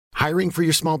Hiring for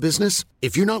your small business?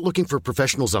 If you're not looking for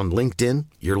professionals on LinkedIn,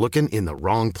 you're looking in the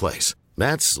wrong place.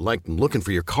 That's like looking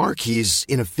for your car keys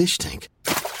in a fish tank.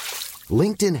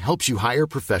 LinkedIn helps you hire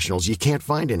professionals you can't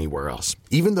find anywhere else,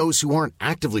 even those who aren't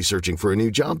actively searching for a new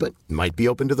job but might be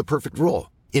open to the perfect role.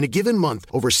 In a given month,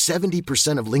 over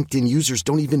 70% of LinkedIn users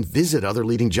don't even visit other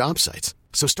leading job sites.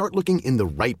 So start looking in the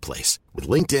right place. With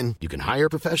LinkedIn, you can hire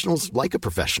professionals like a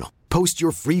professional. Post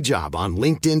your free job on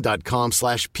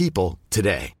linkedin.com/people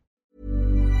today.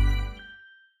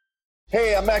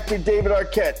 Hey, I'm actor David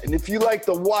Arquette, and if you like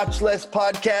the Watch Less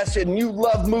podcast and you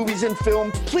love movies and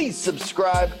film, please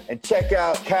subscribe and check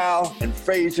out Cal and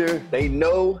Fraser. They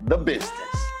know the business.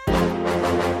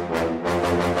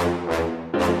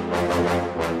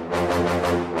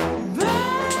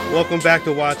 Welcome back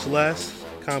to Watch Less,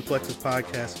 Complex's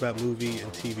podcast about movie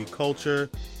and TV culture.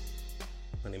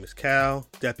 My name is Cal,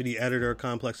 deputy editor of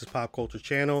Complex's pop culture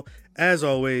channel. As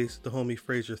always, the homie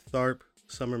Fraser Tharp,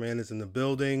 Summerman, is in the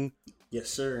building. Yes,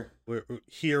 sir. We're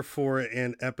here for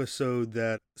an episode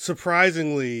that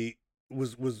surprisingly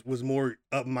was more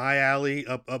up my alley,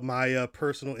 up my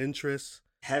personal interests.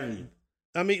 Heavy.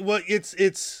 I mean, well,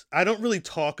 it's I don't really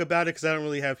talk about it because I don't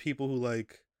really have people who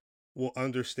like will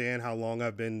understand how long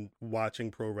I've been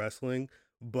watching pro wrestling.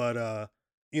 But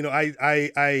you know,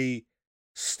 I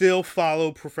still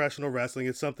follow professional wrestling.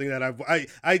 It's something that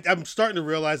I'm starting to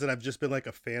realize that I've just been like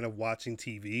a fan of watching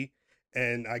TV.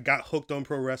 And I got hooked on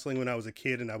pro wrestling when I was a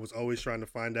kid, and I was always trying to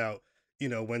find out, you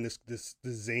know, when this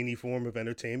zany form of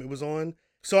entertainment was on.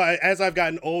 So as I've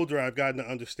gotten older, I've gotten to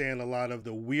understand a lot of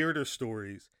the weirder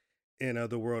stories in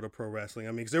the world of pro wrestling.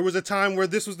 I mean, 'cause there was a time where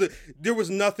there was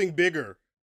nothing bigger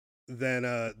than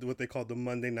what they called the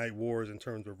Monday Night Wars in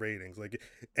terms of ratings. Like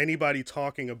anybody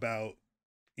talking about,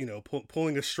 you know,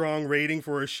 pulling a strong rating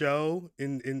for a show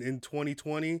in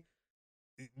 2020,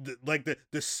 like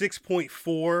the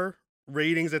 6.4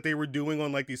 ratings that they were doing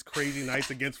on like these crazy nights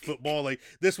against football, like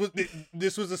this was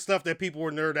the stuff that people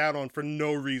were nerd out on for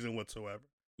no reason whatsoever.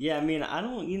 Yeah, I mean, I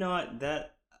don't, you know,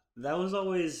 that was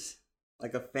always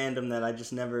like a fandom that I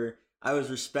just never, I was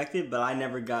respected, but I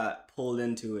never got pulled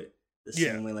into it the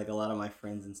same way like a lot of my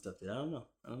friends and stuff did. I don't know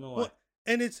why. Well,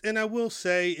 and I will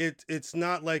say it's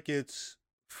not like it's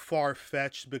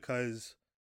far-fetched because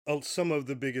some of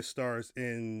the biggest stars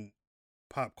in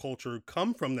pop culture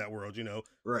come from that world, you know.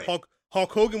 Right.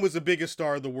 Hulk Hogan was the biggest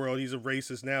star of the world. He's a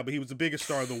racist now, but he was the biggest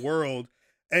star of the world,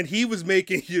 and he was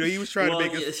making, you know, he was trying to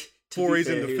make his forays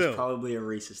into film. He was probably a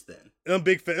racist then. I'm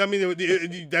big fan. I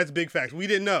mean, that's big facts. We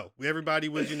didn't know. Everybody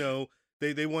was, you know,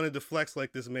 they wanted to flex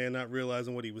like this man, not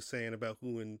realizing what he was saying about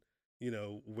who and, you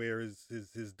know, where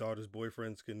his daughter's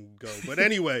boyfriends can go. But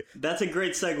anyway, that's a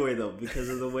great segue though, because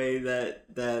of the way that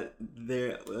they're,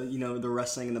 you know, the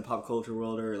wrestling and the pop culture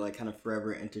world are like kind of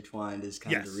forever intertwined is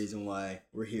kind of the reason why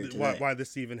we're here today. Why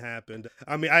this even happened.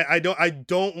 I mean, I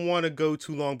don't want to go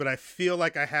too long, but I feel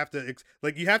like I have to,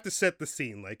 like, you have to set the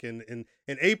scene. Like in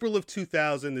April of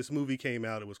 2000, this movie came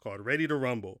out. It was called Ready to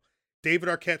Rumble. David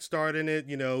Arquette starred in it,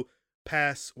 you know.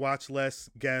 Past Watch Less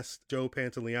guest Joe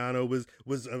Pantoliano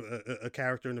was a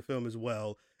character in the film as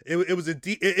well. It was a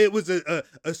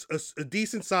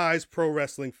decent sized pro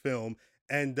wrestling film,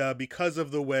 and because of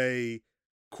the way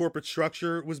corporate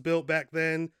structure was built back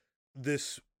then,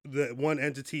 the one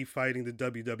entity fighting the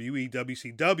WWE,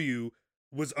 WCW,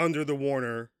 was under the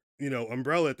Warner, you know,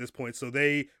 umbrella at this point. So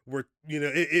they were, you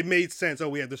know, it made sense. Oh,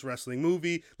 we have this wrestling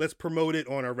movie, let's promote it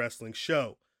on our wrestling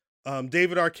show.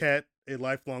 David Arquette, a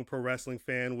lifelong pro wrestling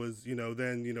fan, was, you know,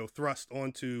 then, you know, thrust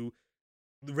onto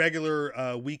the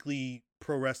regular weekly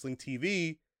pro wrestling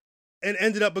TV and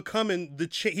ended up becoming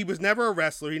he was never a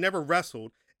wrestler. He never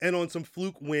wrestled. And on some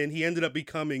fluke win, he ended up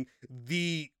becoming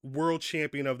the world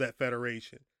champion of that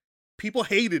federation. People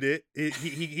hated it.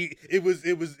 It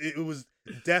was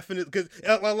definite, because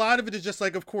a lot of it is just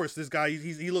like, of course, this guy,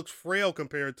 he looks frail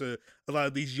compared to a lot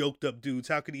of these yoked up dudes.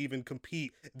 How could he even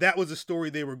compete? That was a story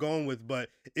they were going with,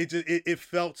 but it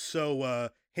felt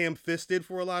so ham-fisted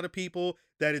for a lot of people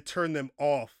that it turned them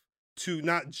off to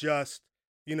not just,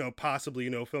 you know, possibly,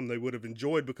 you know, a film they would have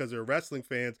enjoyed because they're wrestling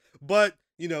fans, but,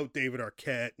 you know, David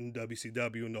Arquette and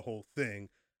WCW and the whole thing.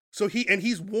 So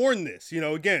he's worn this, you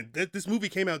know, again, this movie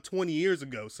came out 20 years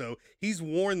ago. So he's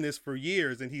worn this for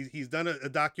years, and he's done a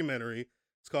documentary.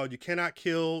 It's called You Cannot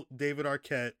Kill David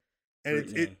Arquette.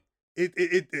 And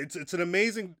it's an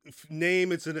amazing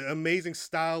name. It's an amazing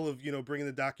style of, you know, bringing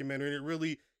the documentary. And it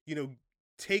really, you know,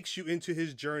 takes you into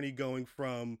his journey going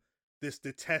from this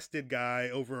detested guy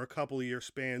over a couple of year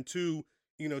span to,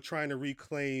 you know, trying to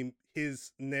reclaim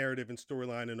his narrative and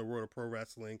storyline in the world of pro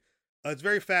wrestling. It's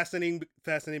very fascinating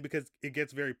because it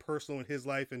gets very personal in his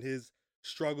life and his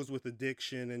struggles with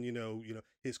addiction and,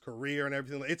 his career and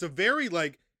everything. It's a very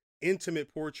like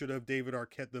intimate portrait of David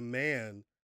Arquette, the man,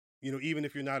 even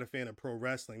if you're not a fan of pro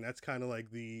wrestling. That's kind of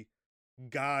like the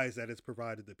guise that it's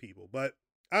provided to people. But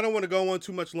I don't want to go on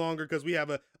too much longer because we have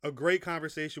a great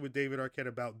conversation with David Arquette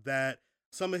about that.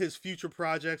 Some of his future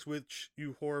projects, which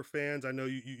you horror fans, I know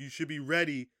you should be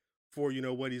ready for,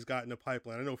 what he's got in the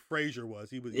pipeline. I know Frasier was.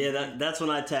 He was. Yeah, that's when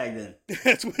I tagged in.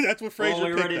 that's what Frasier. Well,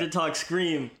 we're ready to talk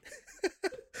Scream.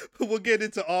 But we'll get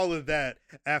into all of that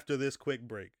after this quick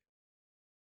break.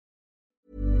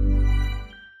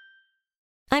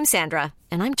 I'm Sandra,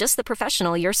 and I'm just the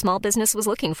professional your small business was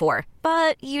looking for.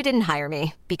 But you didn't hire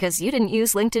me because you didn't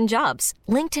use LinkedIn Jobs.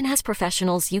 LinkedIn has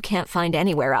professionals you can't find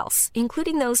anywhere else,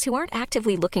 including those who aren't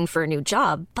actively looking for a new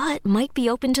job, but might be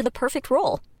open to the perfect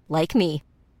role, like me.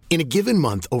 In a given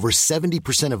month, over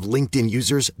 70% of LinkedIn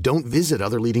users don't visit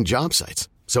other leading job sites.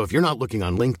 So if you're not looking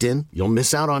on LinkedIn, you'll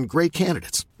miss out on great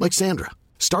candidates like Sandra.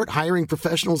 Start hiring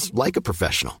professionals like a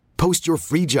professional. Post your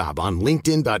free job on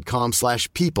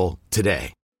linkedin.com/people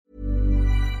today.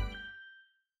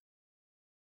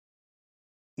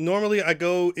 Normally I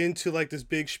go into like this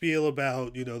big spiel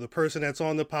about, the person that's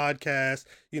on the podcast,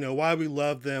 why we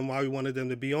love them, why we wanted them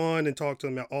to be on and talk to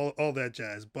them about all that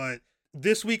jazz. But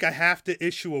this week I have to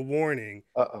issue a warning.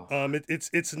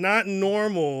 It's not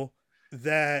normal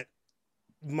that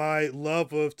my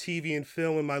love of TV and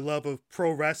film and my love of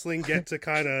pro wrestling get to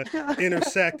kind of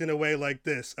intersect in a way like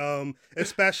this.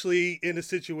 Especially in a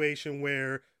situation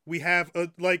where we have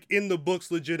like in the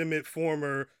books legitimate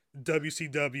former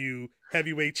WCW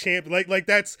heavyweight champion. Like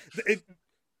that's it.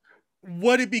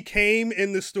 What it became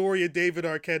in the story of David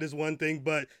Arquette is one thing,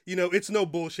 but it's no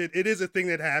bullshit. It is a thing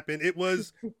that happened. It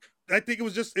was, I think it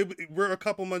was just, we're a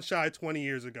couple months shy, 20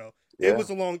 years ago. Yeah. It was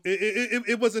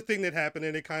it was a thing that happened,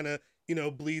 and it kind of,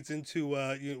 bleeds into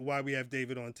why we have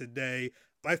David on today.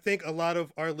 I think a lot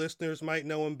of our listeners might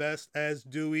know him best as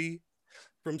Dewey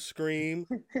from Scream.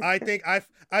 I think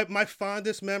my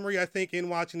fondest memory, I think, in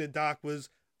watching the doc was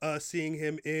seeing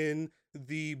him in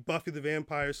the Buffy the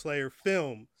Vampire Slayer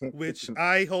film, which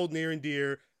I hold near and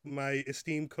dear. My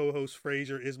esteemed co-host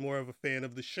Frasier is more of a fan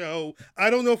of the show. I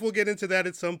don't know if we'll get into that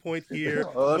at some point here,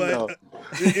 but no.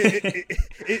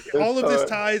 All of this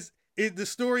ties. The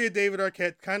story of David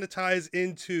Arquette kind of ties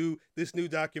into this new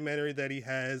documentary that he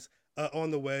has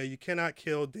on the way. You Cannot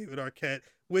Kill David Arquette,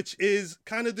 which is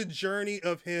kind of the journey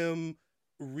of him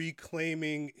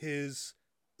reclaiming his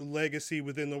legacy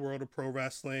within the world of pro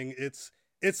wrestling. It's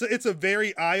a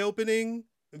very eye-opening,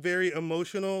 very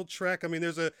emotional trek. I mean,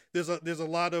 there's a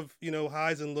lot of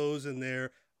highs and lows in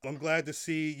there. I'm glad to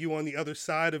see you on the other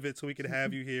side of it, so we could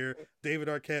have you here, David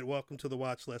Arquette. Welcome to the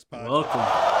Watch Less podcast. Welcome.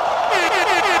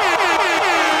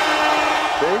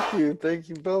 Thank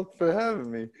you both for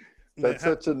having me. That's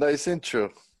such a nice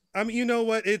intro. I mean, you know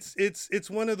what? It's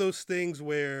one of those things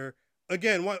where,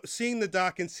 again, seeing the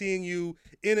doc and seeing you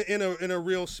in a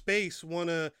real space, want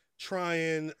to try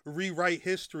and rewrite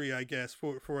history, I guess,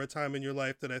 for a time in your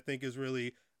life that I think has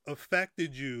really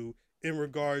affected you in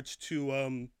regards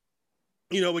to,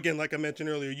 again, like I mentioned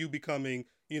earlier, you becoming,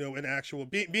 an actual,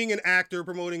 being an actor,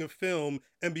 promoting a film,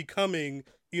 and becoming,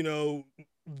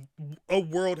 a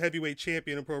world heavyweight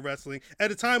champion in pro wrestling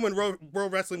at a time when world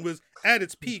wrestling was at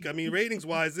its peak. I mean, ratings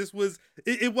wise, this was,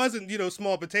 it wasn't,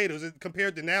 small potatoes.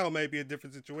 Compared to now, it might be a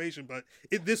different situation, but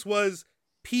this was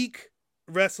peak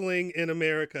wrestling in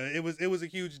America. It was a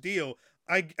huge deal.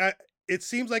 It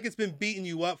seems like it's been beating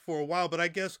you up for a while, but I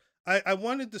guess I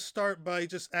wanted to start by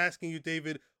just asking you,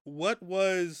 David, what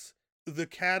was the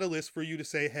catalyst for you to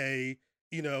say, hey,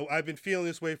 I've been feeling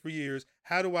this way for years.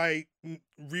 How do I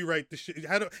rewrite the shit?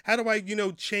 How do I,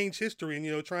 change history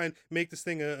and, try and make this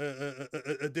thing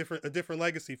a different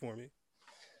legacy for me?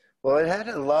 Well, it had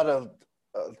a lot of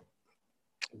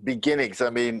beginnings. I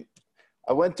mean,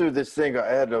 I went through this thing. I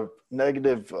had a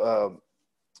negative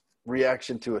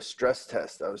reaction to a stress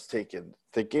test I was taking.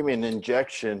 They gave me an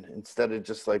injection instead of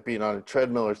just like being on a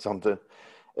treadmill or something.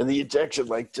 And the injection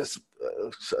just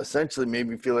essentially made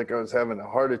me feel like I was having a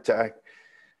heart attack.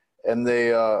 And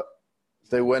they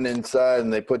went inside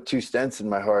and they put 2 stents in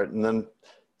my heart. And then,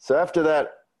 so after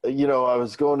that, I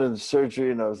was going into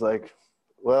surgery and I was like,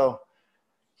 well,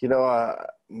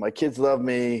 my kids love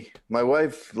me. My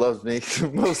wife loves me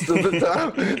most of the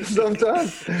time.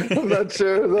 Sometimes I'm not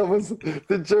sure.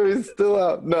 The jury's still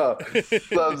out. No,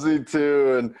 loves me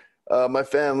too. And my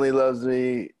family loves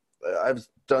me. I've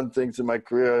done things in my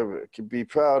career I can be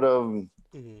proud of.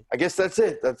 Mm-hmm. I guess that's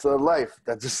it. That's a life.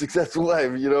 That's a successful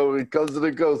life. It comes and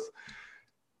it goes.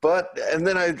 But and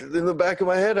then in the back of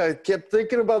my head, I kept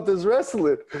thinking about this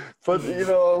wrestling. But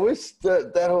I wish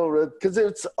that whole, because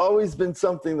it's always been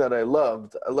something that I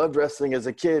loved. I loved wrestling as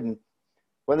a kid. And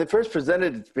when they first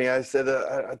presented it to me, I said,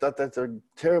 I thought that's a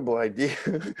terrible idea.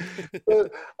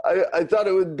 But I thought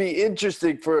it would be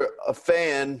interesting for a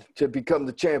fan to become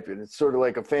the champion. It's sort of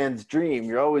like a fan's dream.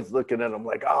 You're always looking at them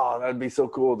like, oh, that'd be so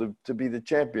cool to be the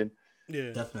champion.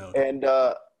 Yeah, definitely. And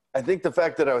I think the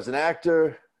fact that I was an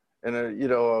actor and, I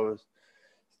was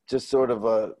just sort of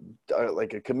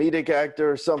like a comedic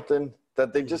actor or something,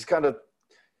 that they just kind of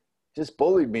just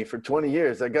bullied me for 20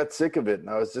 years. I got sick of it. And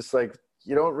I was just like,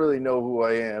 you don't really know who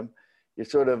I am. You're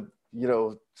sort of,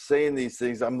 saying these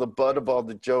things. I'm the butt of all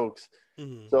the jokes.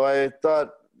 Mm-hmm. So I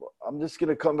thought, I'm just going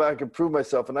to come back and prove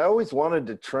myself. And I always wanted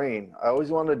to train. I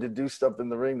always wanted to do stuff in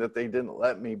the ring that they didn't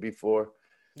let me before.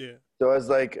 Yeah. So I was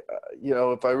like,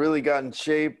 if I really got in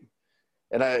shape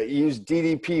and I used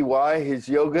DDPY, his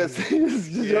yoga,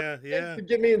 to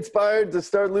get me inspired to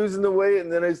start losing the weight.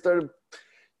 And then I started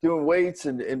doing weights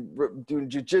and doing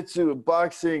jiu-jitsu and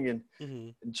boxing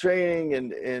and training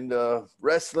and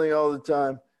wrestling all the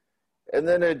time. And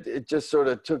then it just sort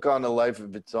of took on a life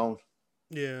of its own.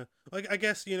 Yeah. Like, I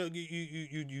guess,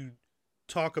 you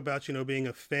talk about, being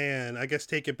a fan. I guess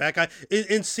take it back.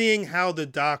 In seeing how the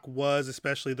doc was,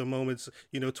 especially the moments,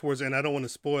 towards the end, I don't want to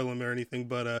spoil them or anything,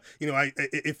 but,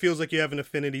 it feels like you have an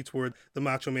affinity toward the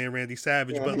Macho Man Randy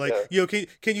Savage. Yeah, but, like,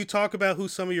 can you talk about who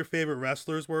some of your favorite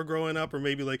wrestlers were growing up, or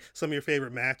maybe, like, some of your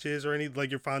favorite matches or any, like,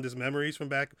 your fondest memories from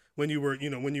back when you were,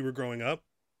 when you were growing up?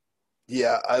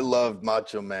 Yeah, I loved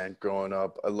Macho Man growing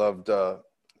up. I loved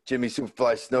Jimmy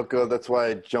Superfly Snuka. That's why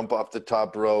I jump off the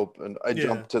top rope and I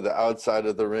jump to the outside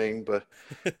of the ring. But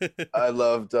I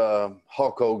loved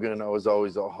Hulk Hogan. I was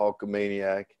always a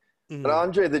Hulkamaniac. Mm-hmm. But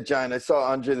Andre the Giant, I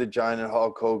saw Andre the Giant and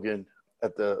Hulk Hogan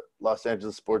at the Los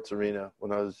Angeles Sports Arena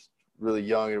when I was really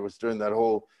young. It was during that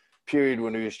whole period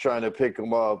when he was trying to pick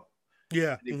him up.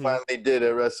 Yeah. And he finally did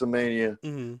at WrestleMania.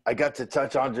 Mm-hmm. I got to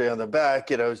touch Andre on the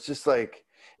back, and I was just like,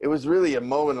 it was really a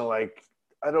moment of like,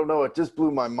 I don't know, it just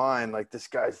blew my mind. Like, this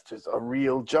guy's just a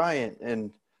real giant,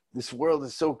 and this world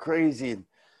is so crazy, and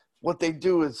what they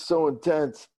do is so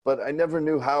intense. But I never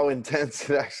knew how intense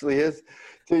it actually is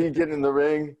till you get in the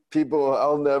ring.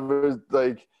 I'll never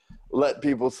like let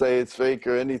people say it's fake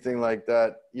or anything like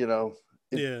that.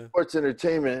 It's sports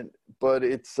entertainment, but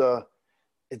it's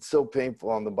so painful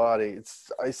on the body.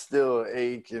 I still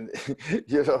ache, and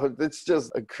it's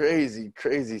just a crazy,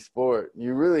 crazy sport.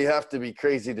 You really have to be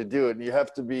crazy to do it. And you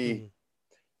have to be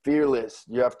fearless.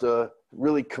 You have to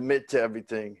really commit to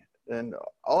everything. And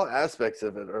all aspects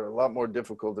of it are a lot more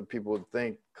difficult than people would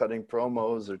think, cutting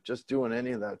promos or just doing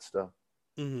any of that stuff.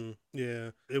 Mm-hmm.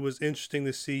 Yeah. It was interesting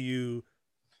to see you.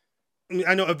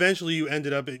 I know eventually you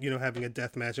ended up, having a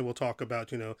death match, and we'll talk about,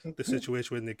 the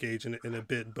situation with Nick Gage in a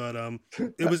bit. But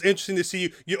it was interesting to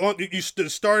see you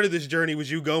started this journey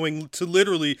was you going to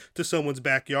literally to someone's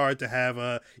backyard to have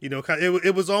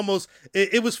it was almost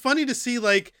it was funny to see,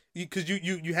 like, because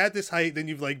you had this height, then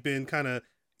you've like been kind of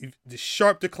this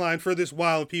sharp decline for this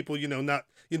while, people not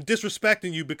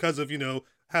disrespecting you because of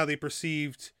how they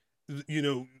perceived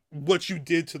what you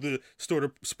did to the sport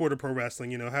of pro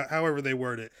wrestling, however they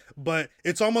word it. But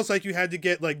it's almost like you had to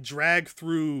get like dragged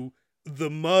through the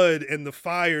mud and the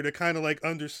fire to kind of like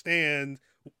understand,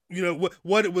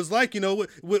 what it was like.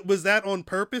 Was that on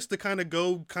purpose to kind of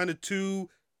go kind of to,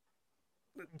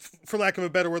 for lack of a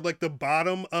better word, like the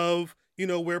bottom of,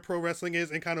 where pro wrestling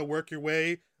is and kind of work your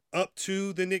way up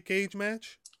to the Nick Gage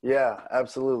match? Yeah,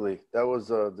 absolutely. That was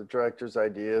the director's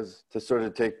ideas to sort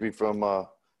of take me from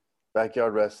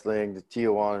backyard wrestling, the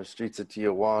Tijuana, streets of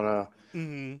Tijuana,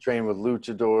 train with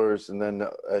luchadors, and then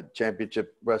at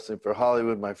Championship Wrestling for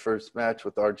Hollywood, my first match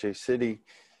with RJ City.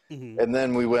 Mm-hmm. And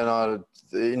then we went on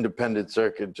the independent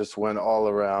circuit, just went all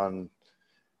around.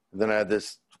 And then I had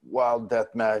this wild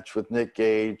death match with Nick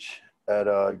Gage at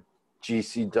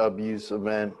GCW's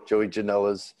event, Joey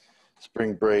Janela's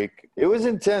Spring Break. It was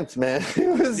intense, man.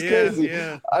 It was crazy.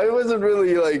 Yeah. I wasn't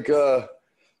really like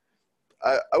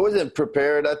I wasn't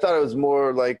prepared. I thought it was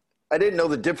more like I didn't know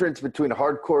the difference between a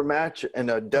hardcore match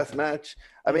and a death match.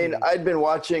 I mean, I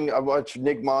watched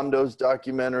Nick Mondo's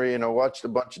documentary, and I watched a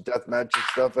bunch of death match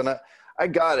stuff, and I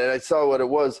got it. I saw what it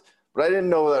was, but I didn't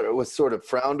know that it was sort of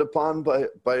frowned upon by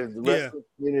the wrestling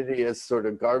community as sort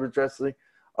of garbage wrestling.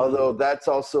 Although that's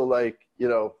also like,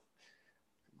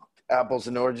 apples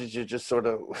and oranges. You just sort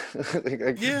of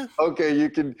like, Yeah. okay, you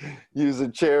can use a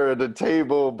chair and a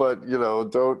table, but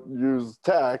don't use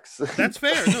tacks. That's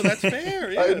fair. No, that's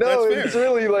fair. Yeah, I know, that's fair. it's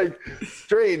really like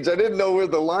strange. I didn't know where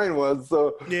the line was.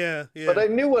 So yeah. But I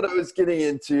knew what I was getting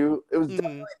into. It was Mhm.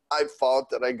 definitely my fault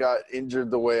that I got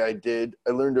injured the way I did.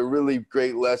 I learned a really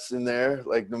great lesson there.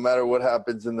 Like, no matter what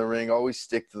happens in the ring, always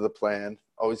stick to the plan.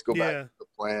 Always go back Yeah. to the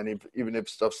plan, even if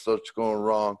stuff starts going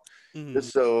wrong. Mhm.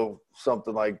 Just so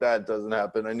something like that doesn't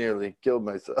happen. I nearly killed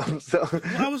myself. So Well,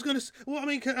 I was gonna. Well, I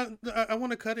mean, I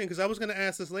want to cut in because I was gonna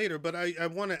ask this later, but I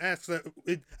want to ask that.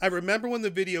 I remember when the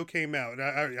video came out.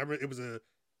 It was a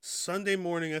Sunday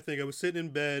morning. I think I was sitting in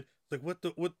bed, like, what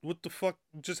the fuck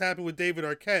just happened with David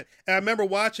Arquette? And I remember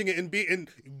watching it and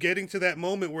getting to that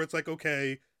moment where it's like,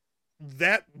 okay,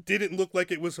 that didn't look like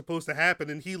it was supposed to happen,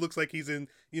 and he looks like he's in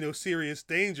serious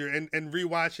danger. And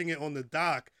rewatching it on the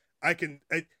doc,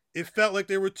 it felt like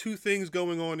there were two things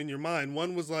going on in your mind.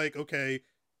 One was like, okay,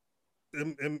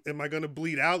 am I going to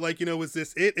bleed out? Like, is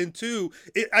this it? And two,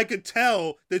 I could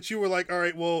tell that you were like, all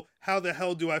right, well, how the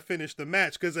hell do I finish the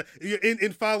match? Because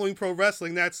in following pro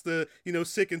wrestling, that's the,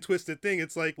 sick and twisted thing.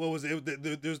 It's like, what was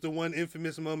it? There's the one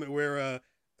infamous moment where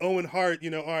Owen Hart,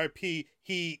 RIP,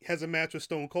 he has a match with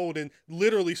Stone Cold, and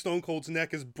literally Stone Cold's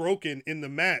neck is broken in the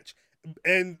match.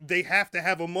 And they have to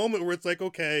have a moment where it's like,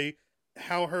 okay,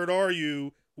 how hurt are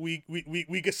you? We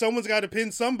get, someone's got to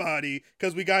pin somebody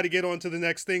because we got to get on to the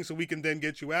next thing so we can then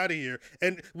get you out of here.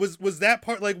 And was that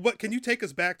part, like, what, can you take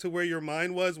us back to where your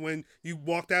mind was when you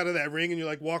walked out of that ring and you're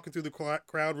like walking through the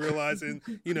crowd realizing,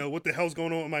 what the hell's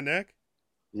going on with my neck?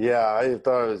 yeah, I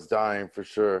thought I was dying for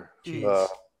sure.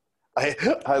 I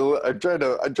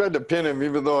tried to pin him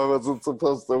even though I wasn't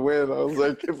supposed to win. I was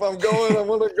like, if I'm going, I'm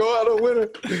gonna go out a winner.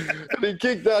 And he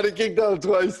kicked out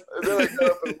twice. And then I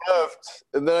got up and left.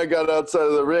 And then I got outside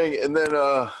of the ring. And then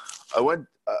I went.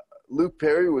 Luke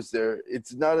Perry was there.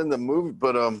 It's not in the movie,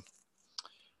 but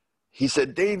he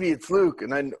said, "Davey, it's Luke."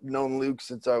 And I've known Luke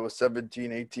since I was 17,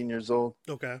 18 years old.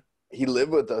 Okay. He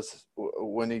lived with us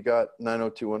when he got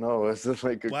 90210. It was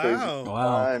like a crazy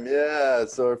time. Yeah,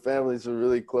 so our families were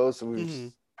really close, and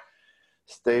we've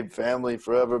stayed family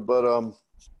forever. But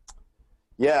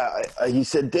he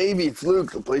said, "Davey, it's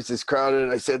Luke. The place is crowded."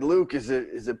 And I said, "Luke, is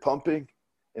it pumping?"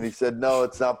 And he said, "No,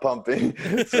 it's not pumping."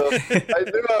 So I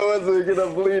knew I wasn't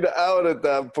gonna bleed out at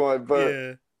that point,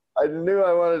 but I knew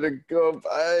I wanted to go.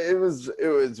 It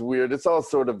was weird. It's all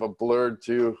sort of a blur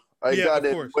too. I got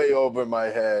it way over my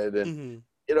head. And,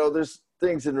 there's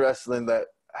things in wrestling that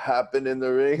happen in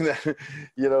the ring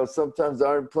that, sometimes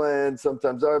aren't planned,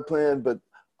 sometimes are planned, but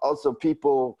also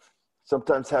people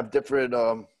sometimes have different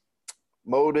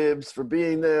motives for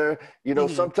being there.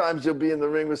 Sometimes you'll be in the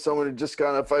ring with someone who just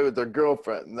got in a fight with their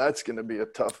girlfriend, and that's going to be a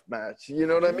tough match. You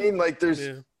know what I mean? Like,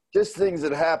 there's just things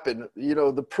that happen.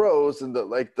 The pros and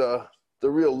the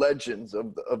real legends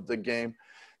of the game,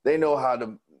 they know how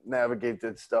to navigate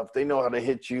that stuff. They know how to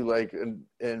hit you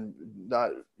and not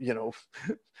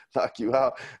knock you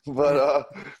out, but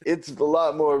it's a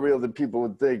lot more real than people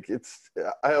would think.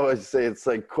 I always say it's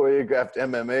like choreographed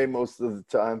MMA most of the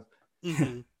time.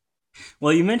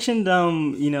 Well, you mentioned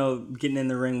getting in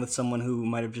the ring with someone who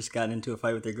might have just gotten into a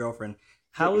fight with their girlfriend.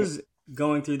 How has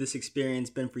going through this experience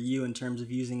been for you in terms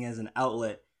of using it as an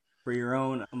outlet for your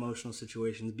own emotional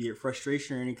situations, be it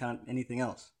frustration or anything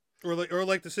else? Or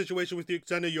like the situation with you,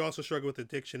 because I know you also struggle with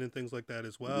addiction and things like that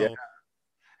as well.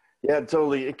 Yeah,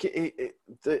 totally.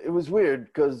 It was weird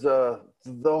because the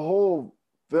whole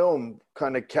film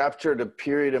kind of captured a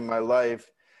period in my life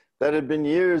that had been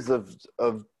years of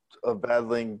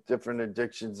battling different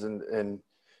addictions and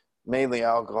mainly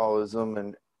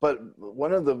alcoholism. But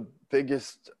one of the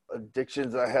biggest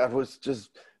addictions I had was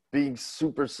just being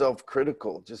super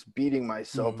self-critical, just beating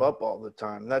myself up all the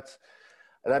time.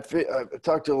 I've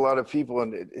talked to a lot of people,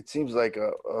 and it seems like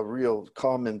a real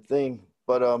common thing.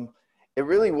 But it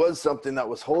really was something that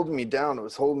was holding me down. It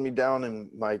was holding me down in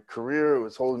my career. It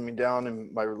was holding me down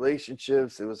in my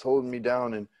relationships. It was holding me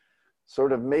down in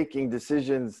sort of making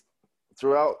decisions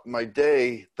throughout my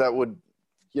day that would,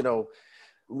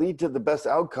 lead to the best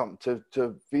outcome, to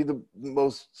be the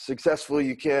most successful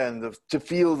you can, to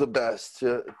feel the best,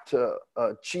 to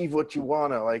achieve what you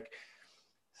want to. Like,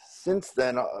 since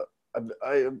then,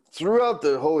 I throughout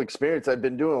the whole experience, I've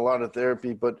been doing a lot of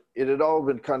therapy, but it had all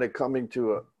been kind of coming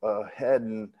to a head,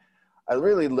 and I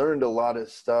really learned a lot of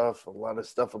stuff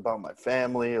about my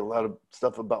family, a lot of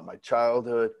stuff about my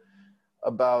childhood,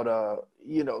 about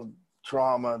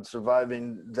trauma and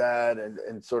surviving that,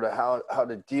 and sort of how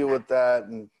to deal with that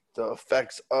and the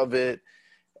effects of it,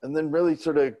 and then really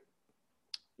sort of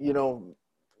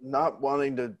not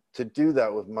wanting to do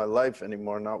that with my life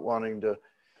anymore, not wanting to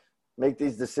make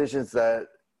these decisions that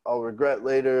I'll regret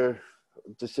later,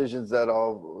 decisions that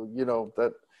I'll,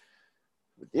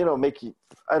 make you,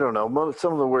 I don't know,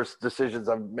 some of the worst decisions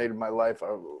I've made in my life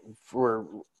were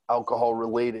alcohol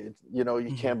related.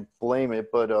 You can't blame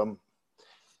it, but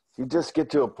you just get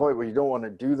to a point where you don't want to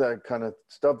do that kind of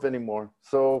stuff anymore.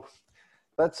 So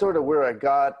that's sort of where I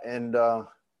got, and I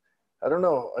don't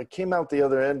know, I came out the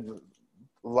other end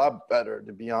a lot better,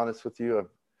 to be honest with you.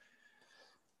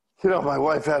 My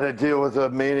wife had to deal with a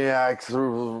maniac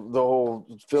through the whole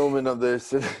filming of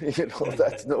this. And,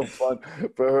 that's no fun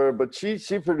for her. But she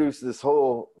produced this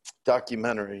whole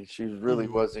documentary. She really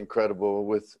was incredible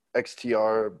with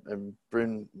XTR and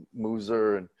Bryn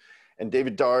Mooser and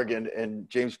David Darg and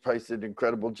James Price did an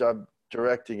incredible job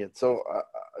directing it. So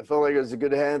I felt like it was in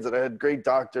good hands, and I had great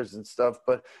doctors and stuff.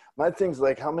 But my thing's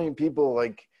like, how many people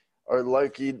are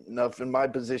lucky enough in my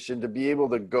position to be able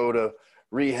to go to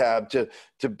rehab, to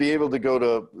be able to go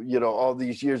to all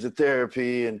these years of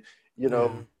therapy and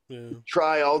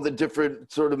try all the different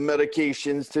sort of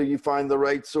medications till you find the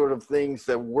right sort of things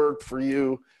that work for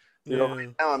you. Right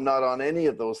now I'm not on any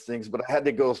of those things, but I had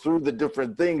to go through the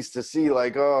different things to see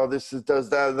does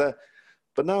that.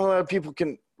 But not a lot of people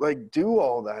can do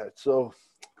all that. So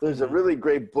there's a really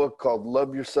great book called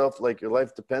Love Yourself Like Your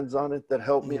Life Depends on It that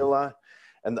helped me a lot,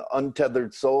 and The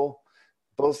Untethered Soul.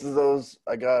 Both of those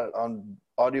I got on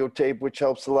audio tape, which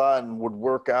helps a lot, and would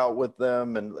work out with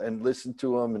them and listen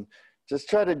to them and just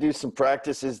try to do some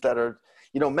practices that are,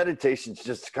 meditation's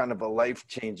just kind of a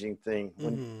life-changing thing.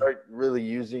 When you start really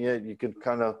using it, you can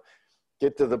kind of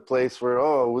get to the place where,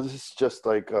 this is just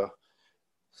like a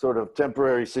sort of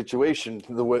temporary situation,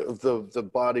 the way of the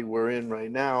body we're in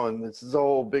right now. And this is a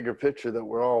whole bigger picture that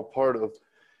we're all part of.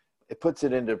 It puts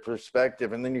it into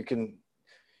perspective, and then you can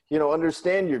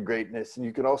understand your greatness, and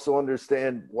you can also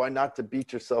understand why not to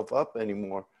beat yourself up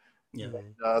anymore. Yeah.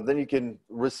 Then you can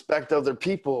respect other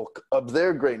people of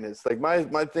their greatness. Like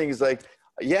my thing is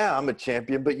I'm a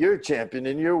champion, but you're a champion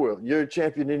in your world. You're a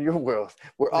champion in your world.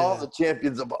 We're all the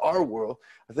champions of our world.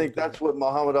 I think that's what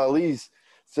Muhammad Ali's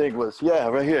thing was. Yeah,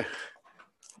 right here.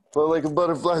 But like a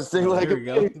butterfly, sting like a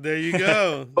bee. There you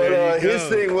go. But his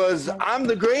thing was, I'm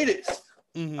the greatest.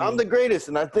 I'm the greatest.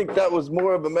 And I think that was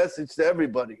more of a message to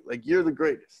everybody. Like, you're the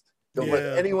greatest. Don't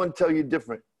let anyone tell you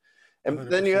different. And 100%.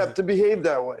 Then you have to behave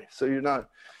that way. So you're not,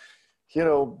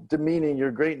 demeaning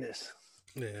your greatness.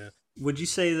 Yeah. Would you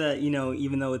say that,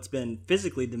 even though it's been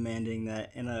physically demanding,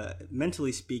 that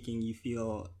mentally speaking, you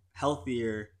feel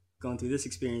healthier going through this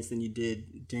experience than you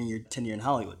did during your tenure in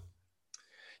Hollywood?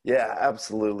 Yeah,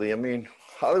 absolutely. I mean,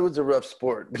 Hollywood's a rough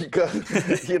sport because,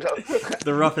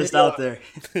 the roughest out there.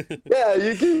 Yeah,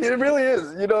 it really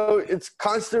is. It's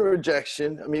constant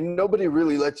rejection. I mean, nobody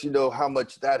really lets you know how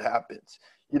much that happens.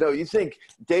 You think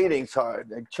dating's hard.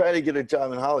 Like, try to get a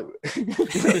job in Hollywood.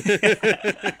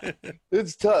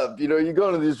 It's tough. You go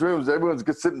into these rooms, everyone's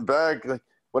sitting back. Like,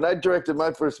 when I directed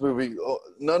my first movie,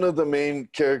 none of the main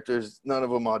characters, none of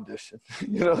them auditioned.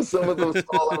 Some of those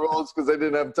smaller roles because I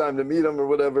didn't have time to meet them or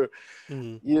whatever.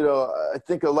 I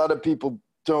think a lot of people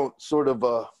don't sort of,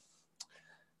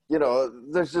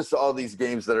 there's just all these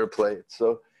games that are played.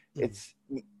 So it's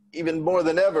even more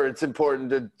than ever, it's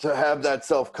important to have that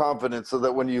self-confidence so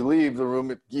that when you leave the room,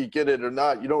 if you get it or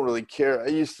not, you don't really care. I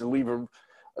used to leave an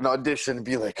audition and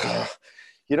be like,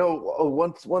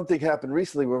 one thing happened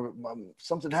recently where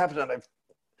something happened and I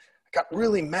got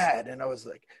really mad, and I was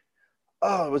like,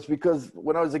 it was because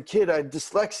when I was a kid, I had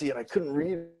dyslexia and I couldn't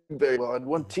read very well. I had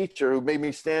one teacher who made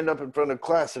me stand up in front of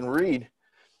class and read,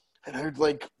 and I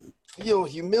would feel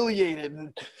humiliated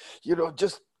and,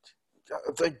 just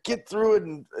get through it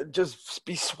and just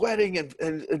be sweating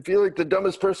and feel like the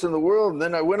dumbest person in the world. And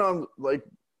then I went on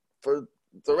for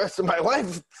the rest of my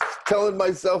life telling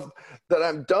myself that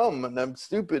I'm dumb and I'm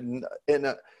stupid and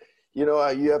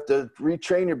you have to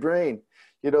retrain your brain.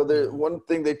 One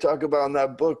thing they talk about in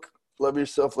that book, Love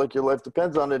Yourself Like Your Life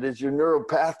Depends on It, is your neural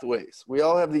pathways. We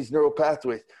all have these neural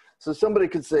pathways. So somebody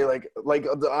could say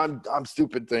the I'm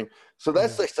stupid thing. So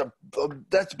that's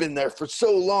that's been there for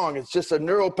so long. It's just a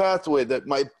neural pathway that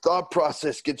my thought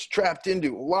process gets trapped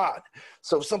into a lot.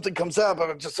 So if something comes up,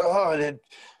 I'm just, and it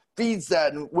feeds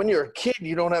that. And when you're a kid,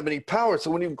 you don't have any power.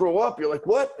 So when you grow up, you're like,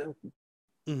 what?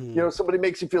 Somebody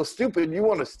makes you feel stupid, you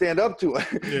want to stand up to it.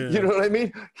 Yeah. You know what I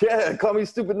mean? Yeah, call me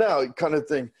stupid now, kind of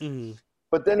thing.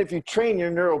 But then if you train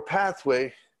your neural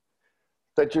pathway,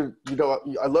 that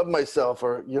I love myself,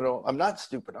 or, I'm not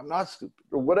stupid,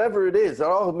 or whatever it is, that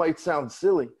all might sound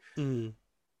silly,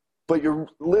 but you're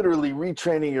literally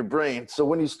retraining your brain. So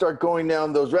when you start going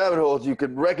down those rabbit holes, you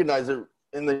can recognize it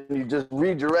and then you just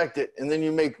redirect it, and then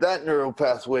you make that neural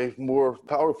pathway more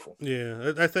powerful.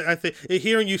 Yeah, I think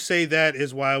hearing you say that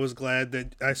is why I was glad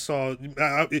that I saw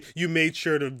you made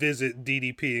sure to visit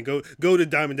DDP and go to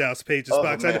Diamond Dallas Page's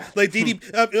box. Like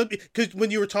DDP, because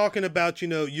when you were talking about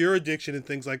your addiction and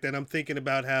things like that, I'm thinking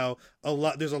about how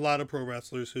there's a lot of pro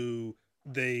wrestlers who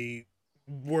they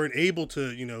weren't able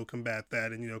to combat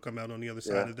that and come out on the other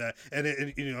side of that, and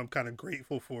I'm kind of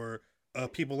grateful for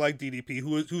people like DDP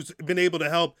who's been able to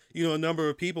help a number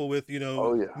of people with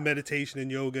meditation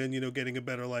and yoga and getting a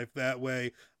better life that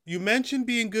way. You mentioned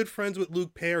being good friends with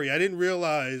Luke Perry. I didn't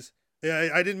realize,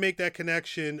 I didn't make that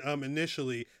connection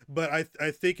initially, but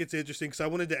I think it's interesting because I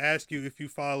wanted to ask you if you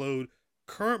followed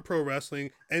current pro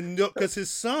wrestling, and because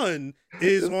his son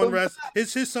is on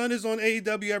his son is on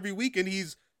AEW every week, and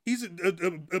he's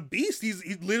a beast. He's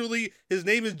literally, his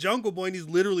name is Jungle Boy, and he's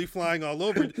literally flying all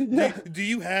over. Do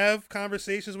you have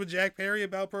conversations with Jack Perry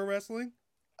about pro wrestling?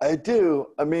 I do.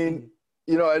 I mean,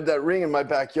 I had that ring in my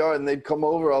backyard, and they'd come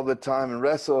over all the time and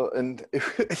wrestle, and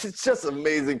it's just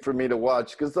amazing for me to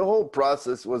watch because the whole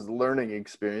process was a learning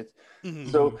experience. Mm-hmm.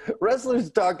 So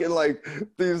wrestlers talking like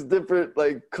these different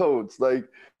like codes, like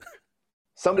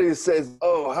somebody says,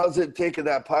 "Oh, how's it taking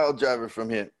that pile driver from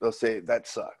him?" They'll say, "That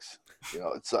sucks."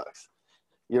 It sucks.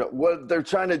 What they're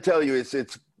trying to tell you is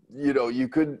you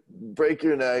could break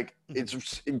your neck.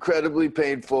 It's incredibly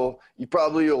painful.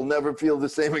 You'll never feel the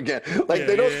same again. Like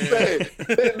they don't say,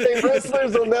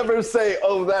 wrestlers will never say,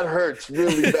 "Oh, that hurts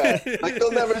really bad." Like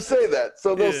they'll never say that.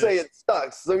 So they'll say it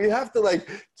sucks. So you have to like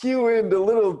cue in the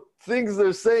little things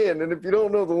they're saying. And if you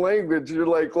don't know the language, you're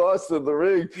like lost in the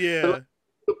ring. Yeah. Like,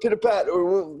 pit-a-pat,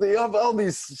 or they have all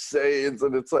these sayings,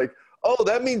 and it's like, "Oh,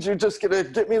 that means you're just going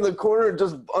to get me in the corner and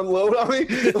just unload on me?"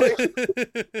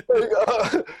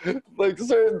 like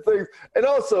certain things. And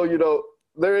also,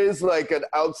 there is like an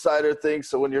outsider thing.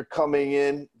 So when you're coming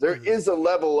in, there is a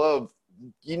level of,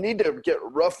 you need to get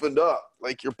roughened up.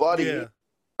 Like your body needs to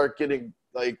start getting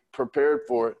like prepared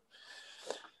for it.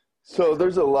 So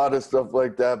there's a lot of stuff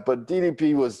like that. But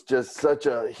DDP was just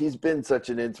he's been such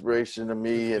an inspiration to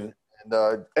me. And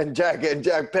Jack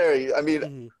Perry. I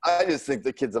mean, I just think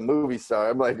the kid's a movie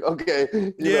star. I'm like,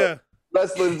 okay,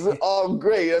 wrestling's all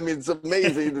great. I mean, it's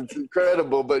amazing, it's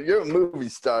incredible, but you're a movie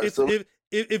star.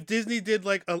 If Disney did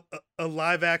like a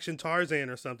live action Tarzan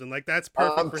or something, like that's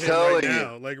perfect for him right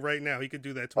now. Like right now, he could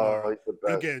do that tomorrow.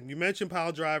 Again, you mentioned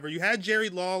Pile Driver. You had Jerry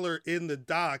Lawler in the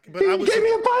doc, but gave me a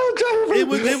Pile Driver.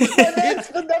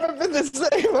 It's never been the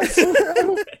same. I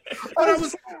swear.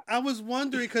 But I was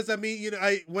wondering because I mean,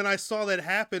 when I saw that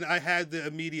happen, I had the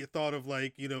immediate thought of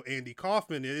like Andy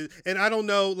Kaufman, and I don't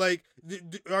know, like,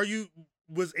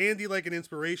 was Andy like an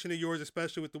inspiration of yours,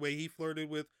 especially with the way he flirted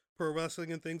with pro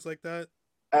wrestling and things like that?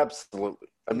 Absolutely.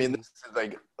 I mean, this is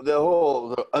like the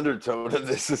whole undertone of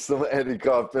this is some Andy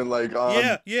Kaufman, like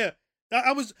yeah.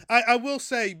 I will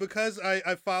say, because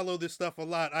I follow this stuff a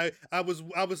lot. I was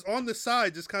on the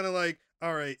side, just kind of like,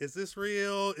 all right, is this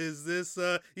real? Is this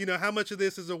how much of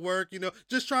this is a work?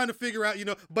 Just trying to figure out.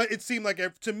 But it seemed like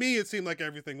to me, it seemed like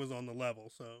everything was on the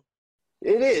level. So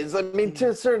it is. I mean, to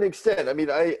a certain extent. I mean,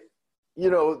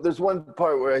 there's one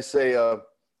part where I say I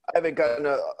haven't gotten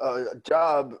a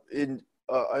job in.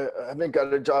 I haven't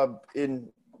gotten a job in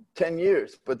 10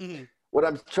 years, but what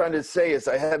I'm trying to say is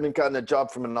I haven't gotten a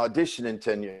job from an audition in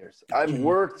 10 years. I've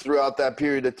worked throughout that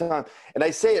period of time, and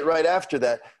I say it right after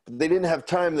that, but they didn't have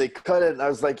time. They cut it, and I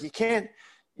was like,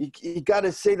 you got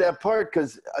to say that part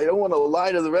because I don't want to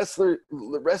lie to the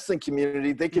wrestling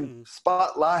community. They can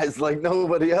spot lies like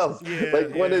nobody else.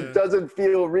 When it doesn't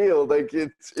feel real, like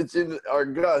it's in our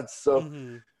guts. So.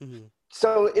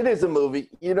 So it is a movie,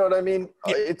 you know what I mean?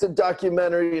 Yeah. It's a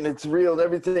documentary and it's real and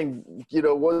everything,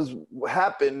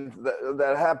 happened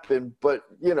that happened, but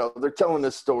they're telling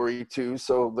a story too,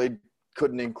 so they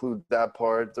couldn't include that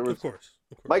part. There was, of course.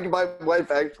 My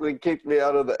wife actually kicked me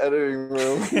out of the editing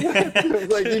room. It was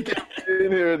like, you can't get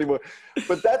in here anymore.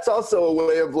 But that's also a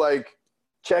way of like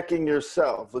checking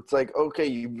yourself. It's like, okay,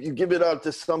 you give it out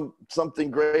to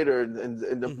something greater and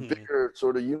the bigger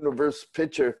sort of universe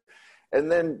picture. And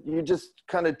then you just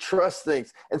kind of trust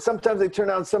things. And sometimes they turn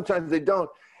out and sometimes they don't.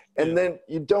 And then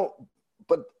you don't,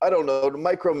 but I don't know, to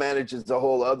micromanage is a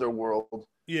whole other world.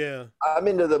 Yeah. I'm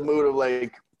into the mood of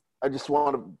like, I just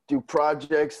want to do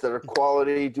projects that are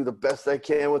quality, do the best I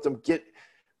can with them, get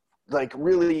like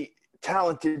really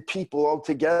talented people all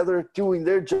together doing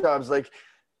their jobs. Like,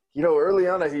 early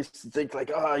on I used to think like,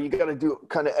 you got to do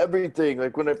kind of everything.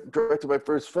 Like when I directed my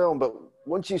first film, but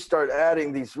once you start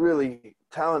adding these really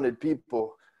talented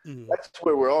people, that's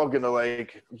where we're all gonna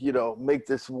like make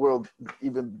this world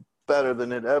even better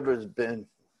than it ever has been.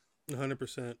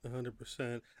 100%,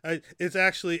 100%.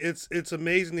 It's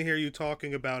amazing to hear you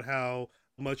talking about how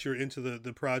much you're into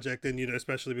the project, and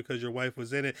especially because your wife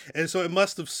was in it, and so it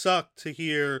must have sucked to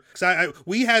hear, because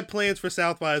we had plans for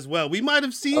South by as well. We might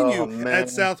have seen you at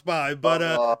South by, but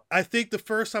I think the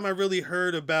first time I really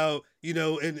heard about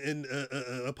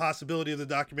a possibility of the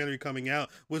documentary coming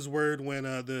out was word when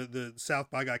the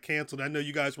South by got canceled. I know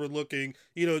you guys were looking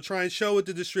try and show it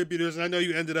to distributors, and I know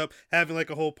you ended up having like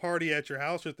a whole party at your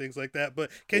house or things like that, but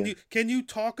can you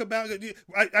talk about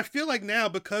I feel like now,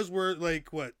 because we're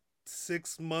like what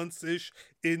 6 months ish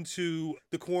into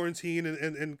the quarantine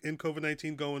and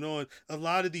COVID-19 going on, a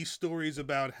lot of these stories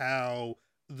about how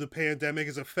the pandemic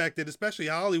has affected especially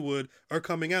Hollywood are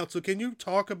coming out. So can you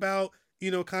talk about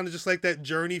kind of just like that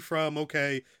journey from,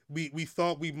 okay, we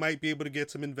thought we might be able to get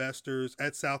some investors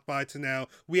at South by to now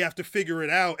we have to figure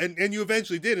it out, and you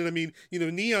eventually did. And I mean,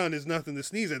 Neon is nothing to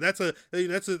sneeze at.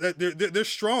 They're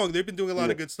strong. They've been doing a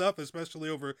lot of good stuff, especially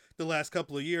over the last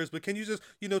couple of years. But can you just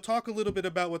talk a little bit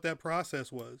about what that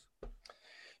process was?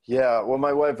 Yeah, well,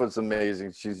 my wife was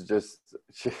amazing. She's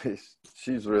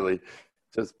really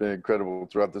just been incredible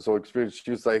throughout this whole experience. She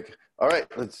was like, all right,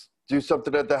 let's do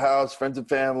something at the house, friends and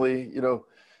family,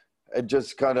 and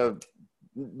just kind of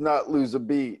not lose a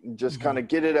beat and just kind of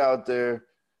get it out there.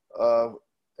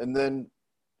 And then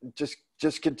just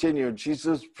continue. And she's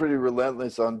just pretty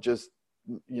relentless on just,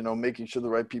 making sure the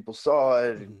right people saw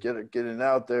it and getting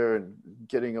out there and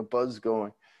getting a buzz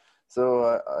going. So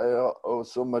I owe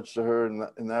so much to her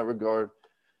in that regard.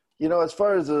 As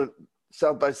far as the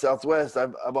South by Southwest,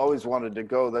 I've always wanted to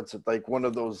go. That's like one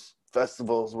of those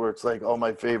festivals where it's like all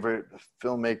my favorite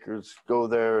filmmakers go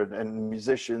there, and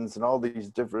musicians and all these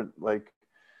different like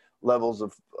levels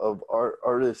of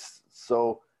artists.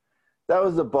 So that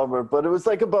was a bummer, but it was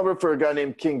like a bummer for a guy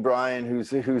named King Brian, who's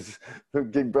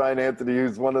King Brian Anthony,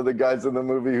 who's one of the guys in the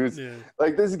movie, who's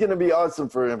like, this is going to be awesome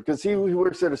for him because he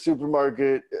works at a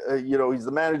supermarket. He's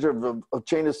the manager of a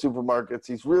chain of supermarkets.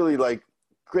 He's really like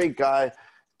great guy,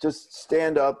 just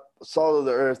stand up, salt of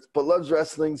the earth, but loves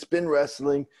wrestling, spin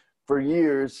wrestling for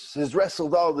years, has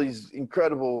wrestled all these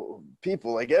incredible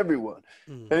people, like everyone.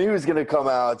 And he was going to come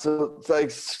out. So it's like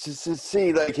to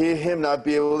see like him not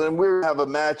be able, and we have a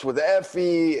match with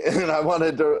Effie, and I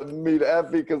wanted to meet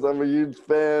Effie because I'm a huge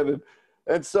fan.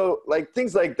 And so like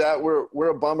things like that were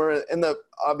a bummer. And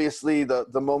obviously the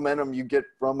momentum you get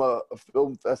from a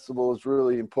film festival is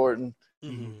really important.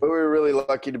 But we were really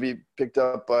lucky to be picked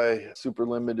up by Super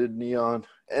Limited Neon.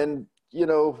 And,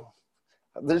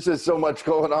 there's just so much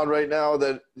going on right now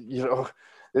that,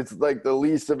 it's like the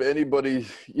least of anybody,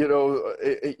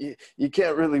 you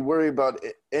can't really worry about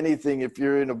anything if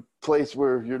you're in a place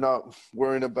where you're not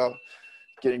worrying about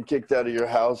getting kicked out of your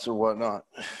house or whatnot.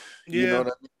 You know what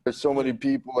I mean? There's so many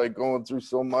people like going through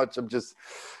so much. I'm just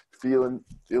feeling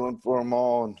for them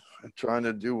all and trying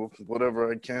to do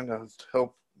whatever I can to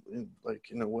help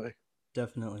in a way.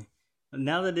 Definitely.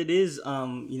 Now that it is,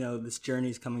 this journey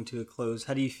is coming to a close,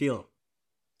 how do you feel?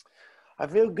 I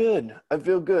feel good.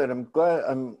 I'm glad.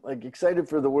 I'm like excited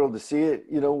for the world to see it.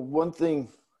 One thing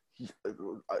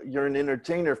you're an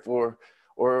entertainer for,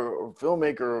 or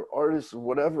filmmaker or artist or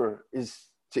whatever,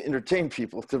 is to entertain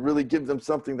people, to really give them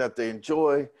something that they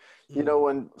enjoy.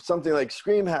 When something like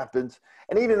Scream happens,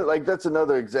 and even like that's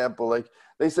another example. Like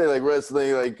they say, like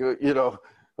wrestling, like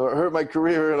hurt my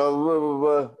career and blah, blah, blah,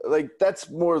 blah. Like that's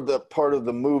more the part of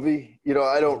the movie.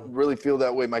 I don't really feel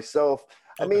that way myself.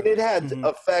 I mean, it had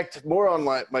effect more on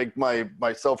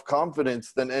my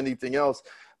self-confidence than anything else.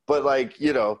 But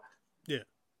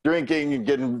drinking and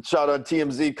getting shot on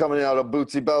TMZ coming out of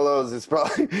Bootsy Bellows is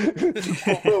probably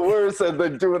worse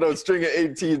than doing a string of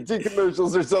AT&T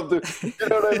commercials or something. You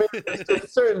know what I mean?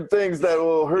 There's certain things that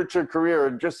will hurt your career,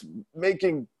 and just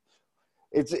making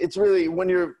it's really when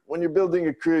you're building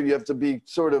a career, you have to be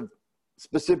sort of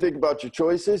specific about your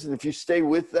choices, and if you stay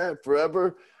with that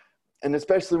forever. And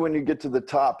especially when you get to the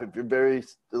top, if you're very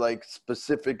like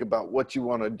specific about what you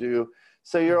want to do,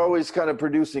 so you're always kind of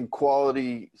producing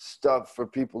quality stuff for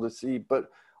people to see. But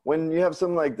when you have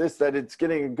something like this, that it's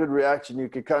getting a good reaction, you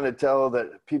can kind of tell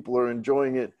that people are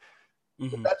enjoying it.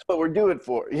 That's what we're doing it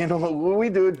for. We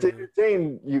do it to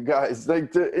entertain you guys,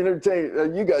 like to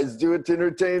entertain, you guys do it to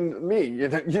entertain me. You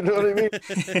know what I mean?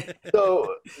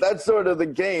 So that's sort of the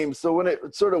game. So when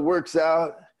it sort of works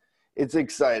out, it's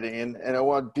exciting, and I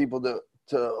want people to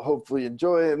hopefully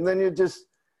enjoy it. And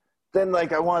then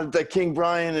I wanted that King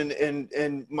Brian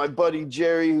and my buddy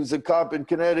Jerry, who's a cop in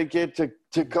Connecticut,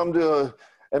 to come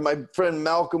and my friend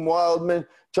Malcolm Wildman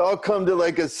to all come to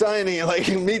like a signing and like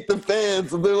meet the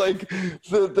fans. And they're like,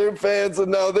 they're fans,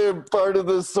 and now they're part of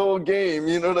this whole game.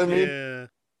 You know what I mean? Yeah.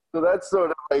 So that's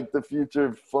sort of like the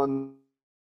future fun.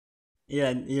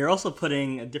 Yeah, you're also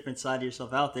putting a different side of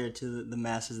yourself out there to the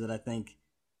masses that I think,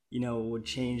 would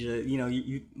change.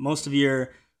 Most of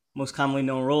your most commonly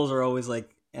known roles are always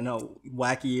like,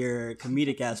 wackier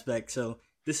comedic aspect. So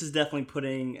this is definitely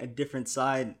putting a different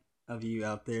side of you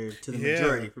out there to the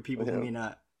majority for people who may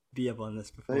not be up on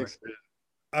this before. Thanks.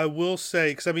 I will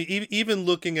say, because I mean, even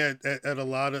looking at a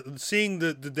lot of seeing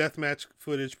the deathmatch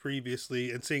footage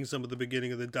previously and seeing some of the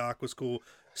beginning of the doc was cool.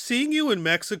 Seeing you in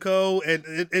Mexico and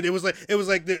it was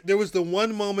like there was the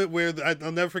one moment where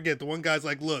I'll never forget. The one guy's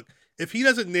like, "Look, if he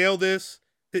doesn't nail this,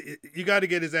 you got to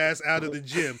get his ass out of the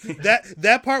gym."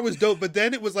 That part was dope. But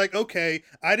then it was like, okay,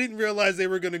 I didn't realize they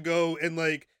were gonna go and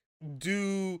like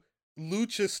do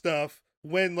lucha stuff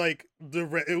when like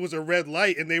it was a red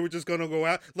light and they were just gonna go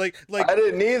out like I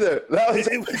didn't either. That was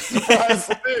a surprise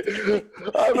to me.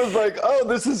 I was like, oh,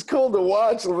 this is cool to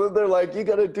watch. And then they're like, you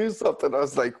gotta do something. I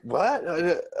was like, what?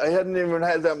 I hadn't even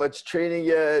had that much training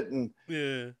yet, and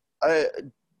it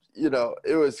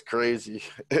was crazy.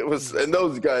 It was, and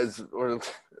those guys were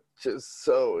just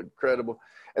so incredible.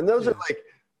 And those are like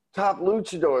top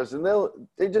luchadors, and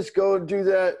they just go and do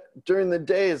that during the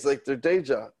day. It's like their day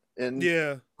job. And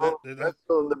that's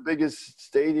the biggest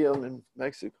stadium in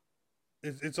Mexico.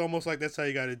 It's almost like that's how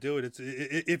you got to do it.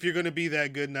 If you're going to be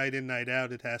that good night in, night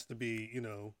out, it has to be,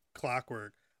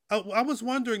 clockwork. I was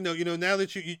wondering though, now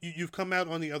that you've come out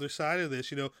on the other side of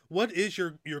this, what is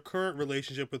your current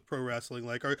relationship with pro wrestling?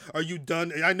 Like, are you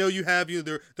done? I know you have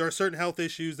there are certain health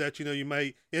issues that you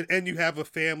might, and you have a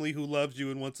family who loves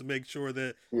you and wants to make sure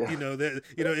that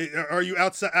are you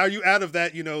outside? Are you out of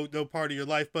that no part of your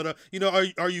life? But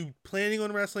are you planning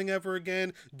on wrestling ever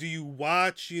again? Do you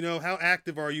watch? How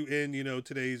active are you in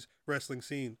today's wrestling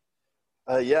scene?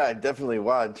 Yeah, I definitely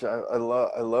watch. I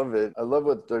love it. I love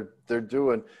what they're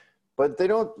doing, but they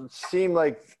don't seem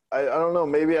like I don't know.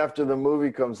 Maybe after the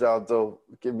movie comes out, they'll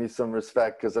give me some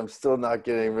respect because I'm still not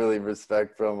getting really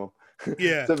respect from them.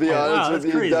 Yeah, to be honest with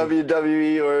you, crazy.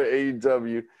 WWE or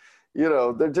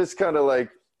AEW, they're just kind of like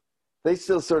they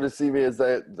still sort of see me as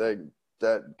that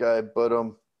guy. But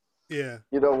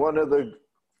one of the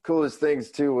coolest things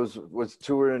too was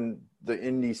touring the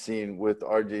indie scene with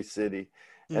RJ City.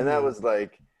 And that was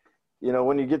like,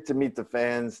 when you get to meet the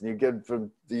fans and you get from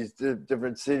these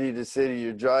different city to city,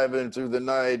 you're driving through the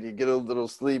night, you get a little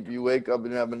sleep, you wake up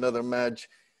and have another match.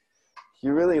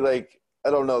 You really like,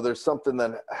 I don't know, there's something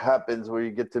that happens where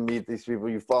you get to meet these people.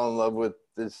 You fall in love with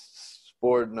this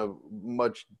sport in a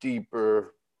much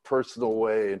deeper, personal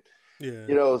way.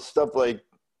 And, stuff like,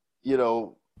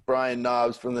 Brian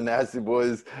Knobs from the Nasty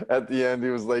Boys at the end, he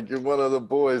was like, "You're one of the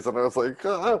boys," and I was like,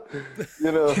 this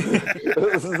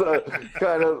is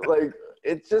kind of like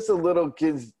it's just a little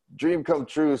kid's dream come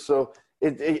true. So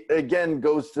it again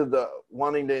goes to the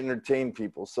wanting to entertain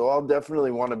people. So I'll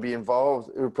definitely want to be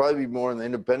involved. It would probably be more in the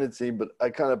independent scene, but I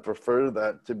kind of prefer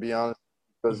that, to be honest,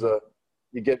 because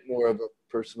you get more of a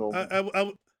personal.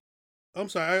 I'm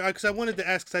sorry, because I wanted to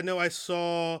ask, because I know I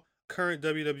saw current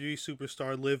WWE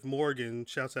superstar Liv Morgan,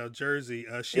 shouts out Jersey.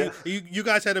 You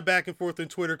guys had a back and forth on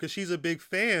Twitter because she's a big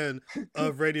fan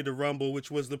of Ready to Rumble,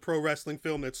 which was the pro wrestling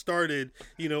film that started,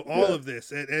 all of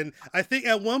this. And I think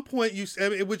at one point you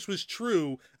said, which was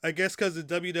true, I guess because the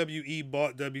WWE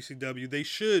bought WCW, they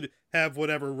should have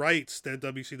whatever rights that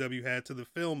WCW had to the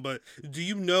film. But do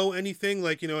you know anything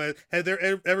like, had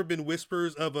there ever been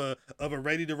whispers of a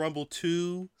Ready to Rumble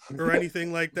 2 or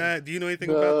anything like that? Do you know anything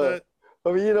about that?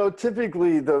 I mean,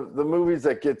 typically the movies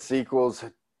that get sequels,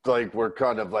 like, were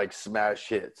kind of like smash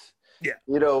hits. Yeah.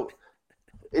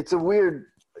 It's a weird,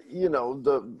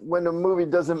 when a movie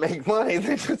doesn't make money,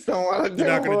 they just don't want to do it.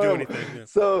 They're not going to do anything. Yeah.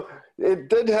 So it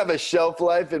did have a shelf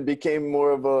life and became more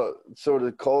of a sort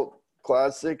of cult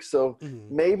classic. So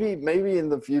maybe in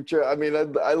the future, I mean,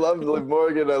 I love Liv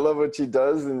Morgan. I love what she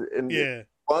does. And it's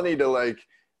funny to like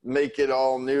make it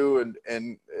all new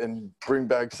and bring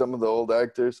back some of the old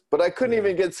actors. But I couldn't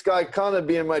even get Sky Khan to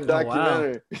be in my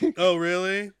documentary. Oh,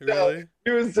 really? Really?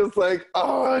 He was just like,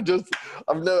 he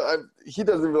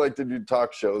doesn't even like to do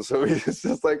talk shows. So he's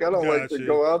just like, I don't like to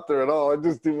go out there at all. I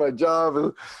just do my job.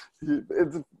 And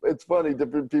it's funny,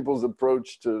 different people's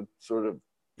approach to sort of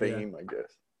fame, I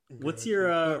guess. What's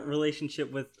your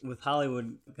relationship with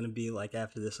Hollywood going to be like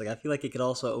after this? Like, I feel like it could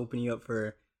also open you up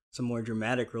for some more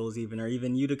dramatic roles, or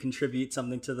even you to contribute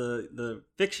something to the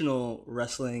fictional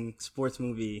wrestling sports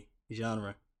movie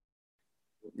genre.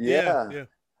 Yeah.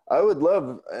 I would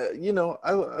love, I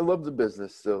love the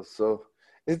business still. So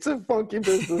it's a funky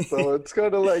business though. It's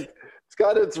kind of like, it's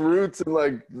got its roots in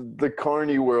like the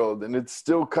carny world, and it's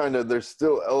still kind of, there's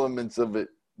still elements of it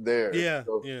there. Yeah.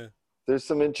 So there's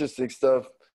some interesting stuff.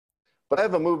 But I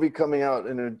have a movie coming out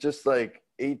in just like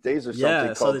 8 days or Yeah, something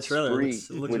I saw the called trailer. Spree,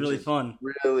 It looks which really is fun.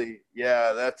 really,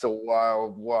 yeah, that's a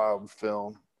wild, wild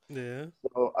film. Yeah.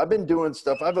 So I've been doing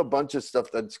stuff. I have a bunch of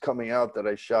stuff that's coming out that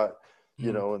I shot,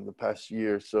 Mhm. in the past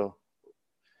year. So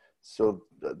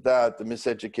that The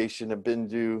Miseducation of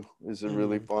Bindu is a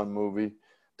really fun movie.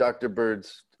 Dr.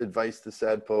 Bird's Advice to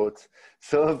Sad Poets.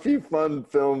 So a few fun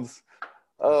films.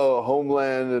 Oh,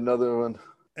 Homeland, another one.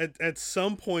 At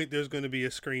some point, there's going to be a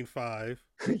Screen 5.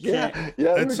 Yeah, At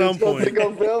we're some supposed to point.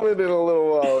 go film it in a little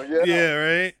while. Yeah, Yeah,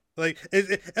 right? Like,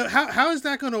 how is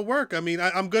that going to work? I mean,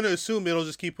 I'm going to assume it'll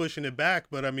just keep pushing it back,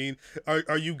 but I mean,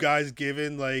 are you guys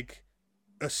given like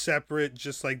a separate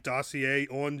just like dossier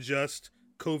on just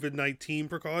COVID-19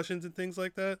 precautions and things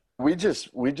like that? we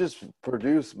just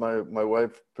produced. My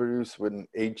wife produced when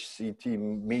HCT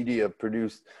Media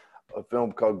produced a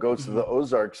film called Ghosts of the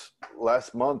Ozarks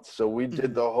last month. So we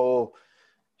did the whole,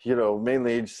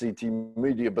 mainly HCT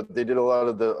Media, but they did a lot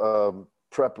of the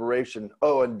preparation.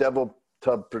 Oh, and Devil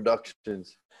Tub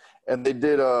Productions, and they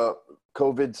did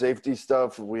COVID safety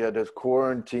stuff. We had to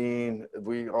quarantine.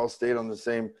 We all stayed on the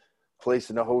same place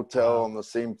in a hotel on the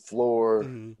same floor.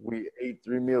 We ate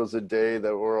 3 meals a day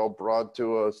that were all brought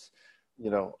to us.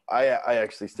 I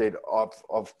actually stayed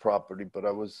off property, but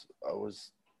I was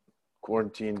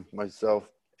quarantined myself.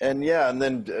 And yeah, and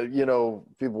then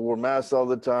people wore masks all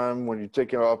the time when you're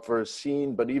taking off for a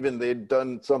scene. But even they'd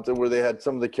done something where they had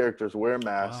some of the characters wear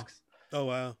masks. Oh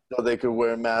wow! So they could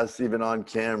wear masks even on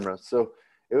camera. So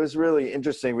it was really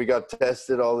interesting. We got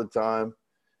tested all the time.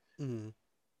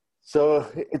 So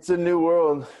it's a new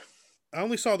world. I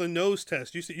only saw the nose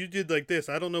test. You did like this.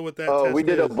 I don't know what that. Oh, we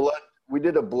did is. we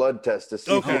did a blood test to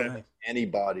see if we Okay. had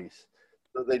antibodies.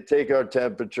 So they take our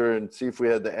temperature and see if we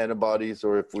had the antibodies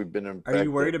or if we've been infected. Are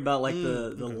you worried about like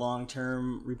the long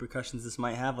term repercussions this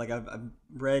might have? Like I've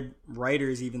read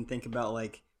writers even think about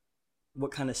like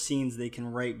what kind of scenes they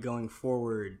can write going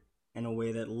forward in a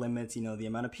way that limits, the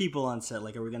amount of people on set.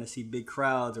 Like, are we going to see big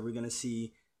crowds? Are we going to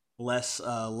see less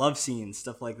love scenes,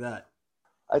 stuff like that?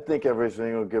 I think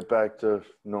everything will get back to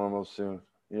normal soon.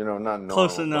 Not normal.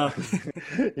 Close enough.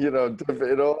 Different.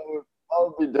 It'll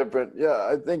all be different.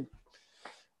 Yeah,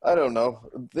 I don't know.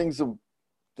 Things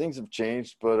have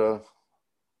changed, but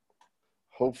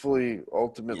hopefully,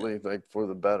 ultimately, like for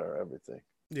the better, everything.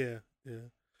 Yeah.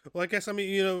 Well, I guess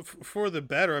for the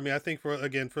better. I mean, I think for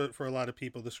a lot of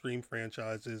people, the Scream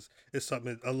franchise is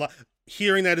something a lot.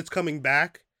 Hearing that it's coming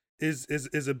back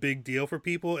is a big deal for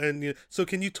people. And so,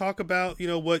 can you talk about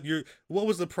what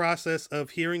was the process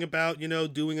of hearing about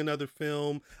doing another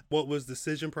film? What was the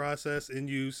decision process in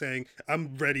you saying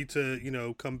I'm ready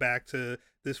to come back to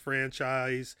this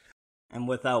franchise? And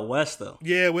without Wes, though.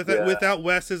 Yeah, without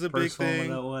Wes is a big First film thing.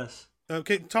 without Wes.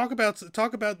 Okay, talk about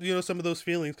some of those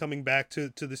feelings coming back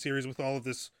to the series with all of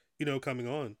this coming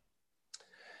on.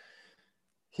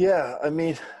 Yeah, I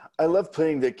mean, I love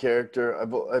playing the character. I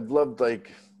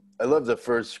loved the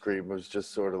first Scream. It was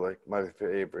just sort of like my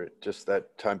favorite, just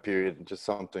that time period and just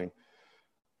something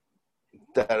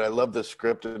that I love the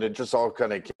script, and it just all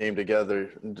kind of came together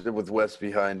with Wes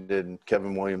behind it and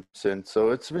Kevin Williamson.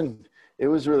 So it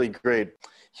was really great.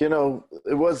 It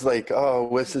was like, oh,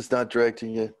 Wes is not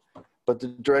directing it. But the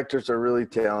directors are really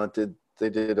talented.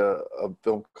 They did a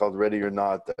film called Ready or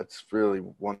Not that's really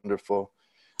wonderful.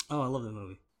 Oh, I love that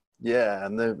movie. Yeah,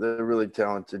 and they're really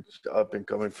talented up and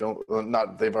coming film. Well,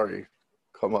 they've already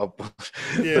come up.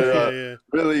 Yeah.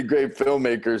 Really great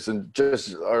filmmakers, and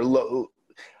just are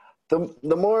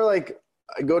the more like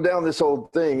I go down this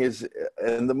whole thing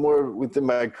and the more within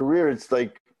my career, it's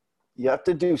like you have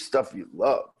to do stuff you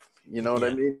love. You know what I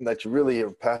mean? That you really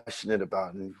are passionate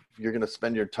about, and you're going to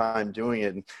spend your time doing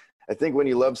it. And I think when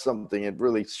you love something, it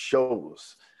really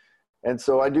shows. And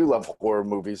so I do love horror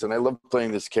movies, and I love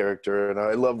playing this character, and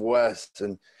I love Wes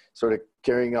and sort of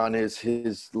carrying on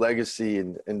his legacy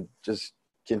and just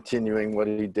continuing what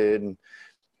he did. And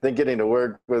then getting to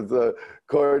work with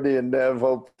Courtney and Nev,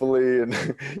 hopefully, and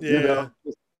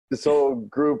this whole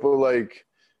group of like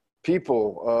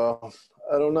people.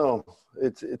 I don't know.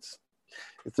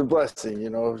 It's a blessing,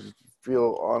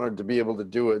 feel honored to be able to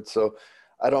do it. So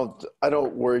I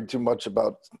don't worry too much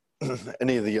about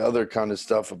any of the other kind of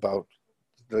stuff about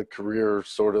the career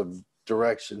sort of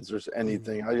directions or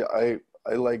anything. I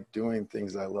like doing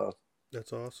things I love.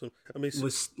 That's awesome. I mean,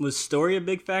 was story a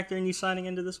big factor in you signing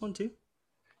into this one too?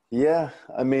 Yeah,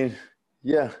 I mean,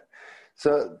 yeah.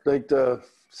 So like the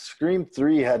Scream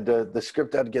 3 had the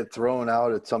script had to get thrown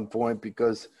out at some point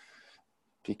because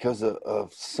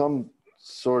of some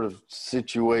sort of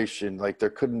situation. Like there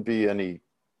couldn't be any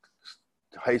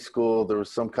high school. There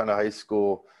was some kind of high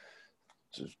school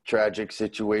tragic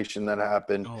situation that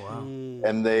happened. Oh wow.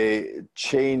 And they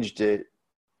changed it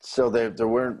so there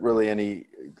weren't really any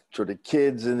sort of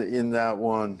kids in that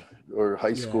one, or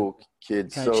high school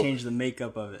kids. Kind of changed the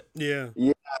makeup of it. Yeah.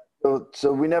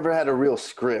 So we never had a real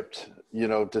script,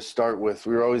 to start with.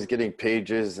 We were always getting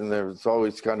pages, and there was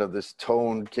always kind of this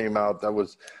tone came out that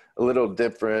was a little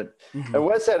different. Mm-hmm. And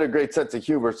Wes had a great sense of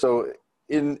humor. So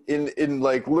in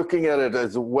like looking at it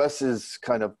as Wes's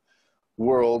kind of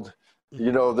world,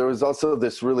 there was also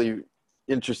this really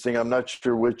interesting, I'm not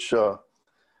sure which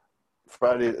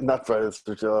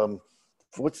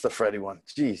what's the Freddy one?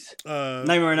 Jeez.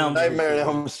 Nightmare on Elm Street. Nightmare on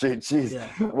Elm Street. Jeez. Yeah.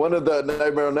 One of the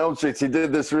Nightmare on Elm Streets, he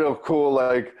did this real cool,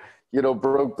 like,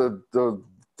 broke the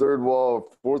third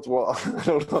wall, fourth wall. I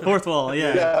don't know. Fourth wall,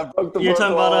 yeah. Yeah, broke the You're fourth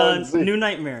talking wall about New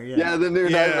Nightmare, yeah. Yeah, the New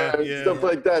Nightmare, stuff yeah.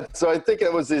 like that. So I think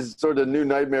it was his sort of new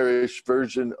nightmare-ish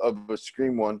version of a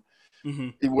Scream one,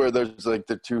 where there's like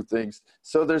the two things.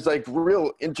 So there's like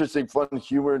real interesting, fun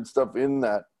humor and stuff in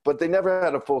that, but they never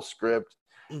had a full script.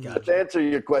 Gotcha. But to answer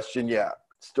your question, yeah,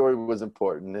 story was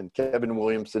important, and Kevin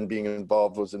Williamson being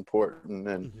involved was important,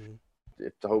 and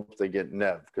to hope they get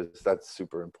Nev, because that's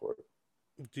super important.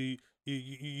 Do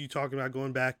you talking about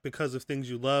going back because of things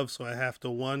you love? So I have to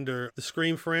wonder, the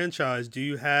Scream franchise, do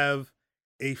you have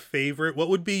a favorite? What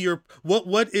would be your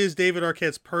what is David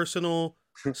Arquette's personal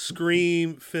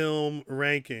Scream film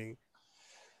ranking?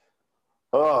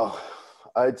 Oh,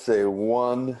 I'd say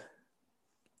 1,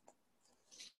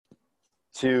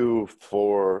 2,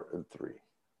 4, and 3.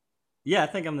 Yeah, I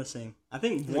think I'm the same. I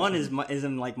think 1 is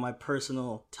in like my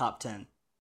personal top 10.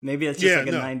 Maybe that's just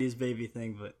a 90s baby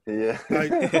thing, but yeah.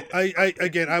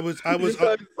 I was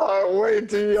way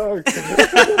too young.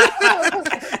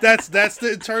 That's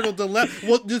the eternal dilemma.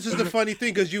 Well, this is the funny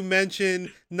thing, because you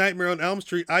mentioned Nightmare on Elm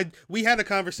Street. We had a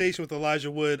conversation with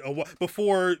Elijah Wood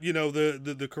before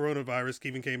the coronavirus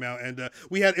even came out, and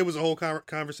it was a whole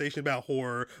conversation about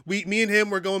horror. Me and him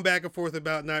were going back and forth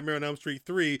about Nightmare on Elm Street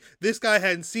 3. This guy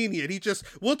hadn't seen it yet.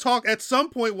 We'll talk at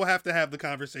some point. We'll have to have the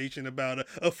conversation about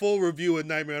a full review of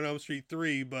Nightmare on Elm Street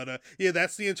 3. But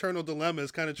that's the eternal dilemma,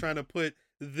 is kind of trying to put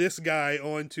this guy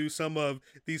onto some of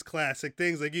these classic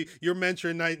things. Like you're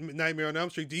mentioning Nightmare on Elm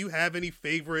Street. Do you have any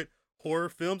favorite horror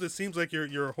films? It seems like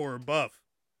you're a horror buff.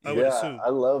 I would assume. I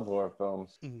love horror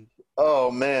films.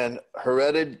 Oh man,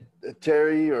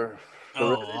 Hereditary or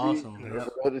awesome.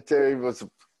 Hereditary was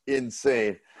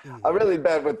insane. I'm really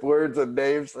bad with words and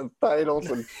names and titles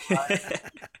and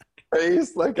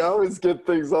face. Like I always get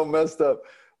things all messed up.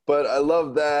 But I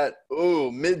love that.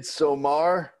 Ooh,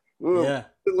 Midsommar. Ooh,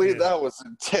 that was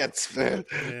intense, man.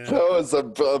 Yeah. That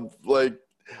was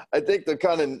I think they're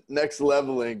kind of next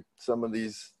leveling some of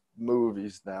these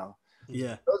movies now.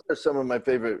 Yeah. Those are some of my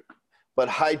favorite. But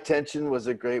High Tension was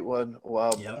a great one a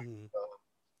while back.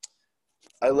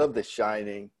 I love The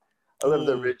Shining. I love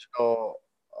the original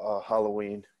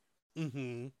Halloween.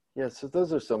 Yeah, so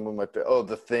those are some of my favorite. Oh,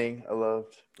 The Thing I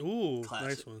loved. Ooh, classic.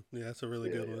 Nice one. Yeah, that's a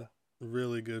really good one.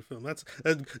 Really good film. That's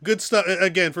good stuff.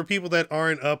 Again, for people that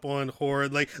aren't up on horror,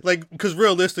 like because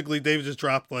realistically, David just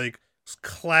dropped like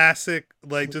classic,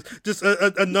 like just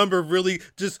a number of really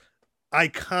just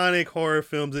iconic horror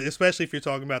films. Especially if you're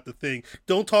talking about The Thing.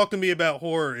 Don't talk to me about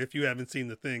horror if you haven't seen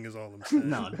The Thing. Is all I'm saying.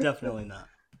 No, definitely not.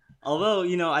 Although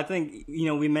I think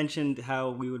we mentioned how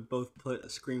we would both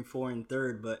put Scream 4 in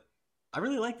third, but I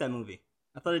really like that movie.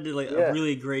 I thought it did a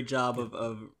really great job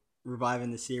of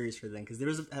reviving the series for them, because there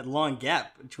was a long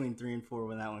gap between 3 and 4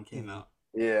 when that one came out.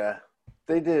 Yeah,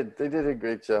 they did a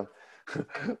great job.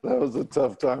 That was a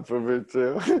tough time for me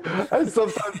too. I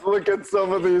sometimes look at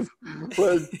some of these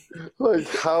like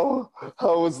how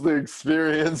was the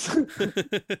experience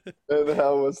and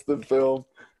how was the film.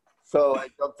 So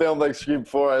like a film like Scream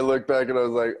 4, I look back and I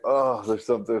was like, oh, there's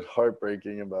something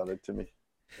heartbreaking about it to me.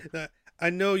 I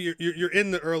know you're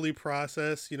in the early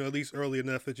process, at least early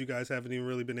enough that you guys haven't even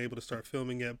really been able to start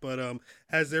filming yet. But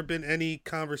has there been any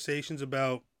conversations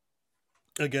about,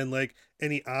 again, like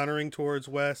any honoring towards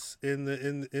Wes in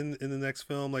the next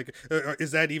film? Like, is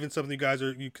that even something you guys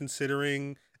are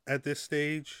considering at this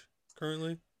stage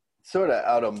currently? Sort of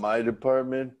out of my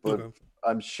department, but okay.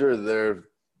 I'm sure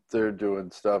they're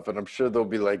doing stuff, and I'm sure there'll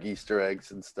be like Easter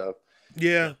eggs and stuff.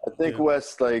 Yeah, I think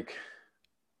Wes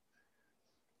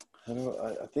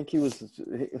I think he was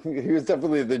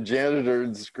definitely the janitor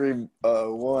in Scream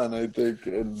 1, I think,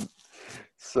 and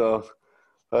so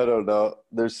I don't know.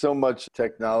 There's so much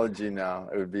technology now.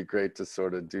 It would be great to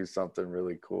sort of do something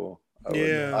really cool.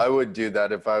 I would do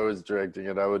that if I was directing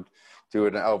it. I would do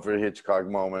an Alfred Hitchcock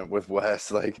moment with Wes,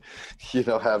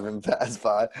 have him pass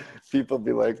by. People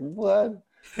be like, "What?"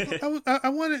 I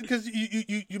wanted, because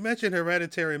you mentioned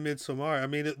Hereditary and Midsommar. I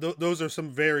mean, those are some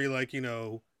very, like,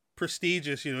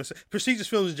 prestigious, prestigious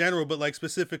films in general, but like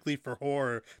specifically for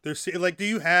horror. There's like, do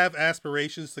you have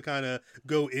aspirations to kind of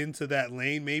go into that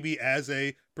lane, maybe as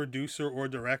a producer or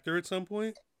director at some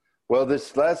point? Well,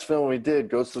 this last film we did,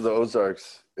 Ghost of the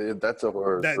Ozarks, that's a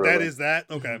horror that thriller. That is that?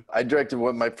 Okay. I directed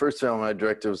my first film I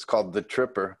directed was called The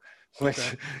Tripper,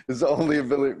 which is only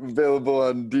available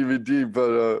on DVD,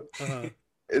 but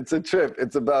it's a trip.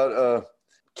 It's about a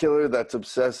killer that's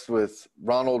obsessed with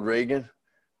Ronald Reagan,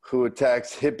 who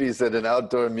attacks hippies at an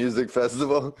outdoor music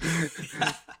festival.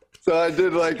 So I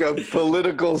did like a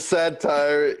political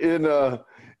satire in a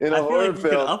horror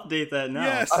film. You can update that now.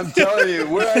 Yes. I'm telling you,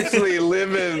 we're actually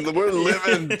living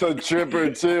The Tripper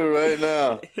 2 right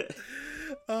now.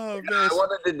 Oh, man. I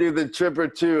wanted to do The Tripper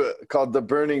 2 called The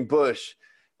Burning Bush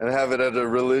and have it at a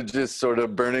religious sort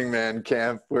of Burning Man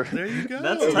camp where there you go.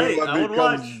 That's tight. I would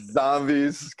watch.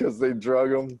 Zombies because they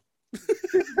drug them.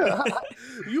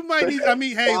 You might need, I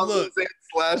mean, hey, look,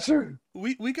 slasher.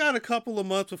 We got a couple of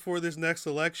months before this next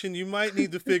election. You might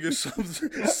need to figure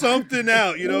something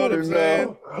out. You know what I'm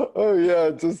saying? Oh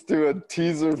yeah, just do a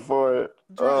teaser for it.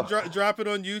 Drop it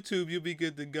on YouTube. You'll be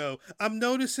good to go. I'm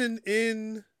noticing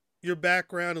in your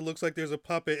background, it looks like there's a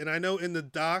puppet, and I know in the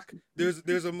doc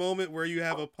there's a moment where you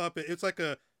have a puppet. It's like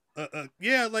there was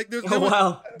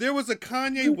a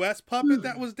Kanye West puppet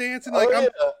that was dancing. Like,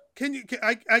 can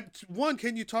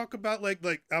you talk about like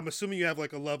I'm assuming you have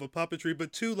like a love of puppetry,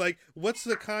 but two, like, what's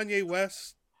the Kanye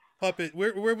West puppet?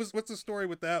 What's the story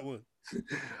with that one?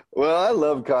 Well, I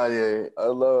love Kanye.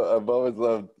 I've always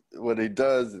loved what he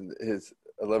does, and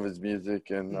I love his music,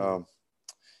 and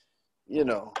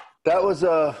that was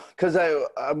because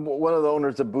I'm one of the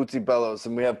owners of Bootsy Bellows,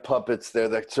 and we have puppets there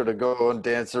that sort of go and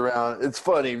dance around. It's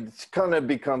funny. It kind of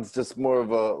becomes just more of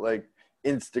a like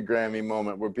Instagrammy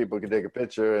moment where people can take a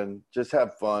picture and just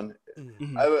have fun.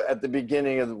 Mm-hmm. At the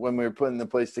beginning of when we were putting the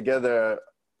place together,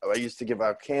 I used to give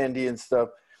out candy and stuff.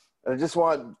 And I just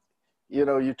want,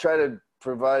 you try to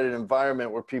provide an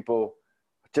environment where people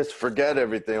just forget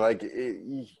everything. Like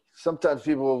sometimes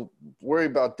people worry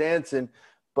about dancing,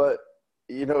 but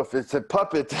if it's a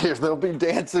puppet there, they'll be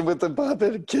dancing with the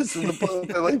puppet and kissing the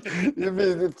puppet. Like, you'd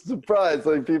be surprised.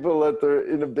 Like, people let their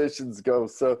inhibitions go.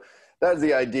 So that's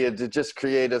the idea, to just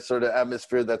create a sort of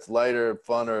atmosphere that's lighter,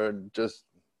 funner, and just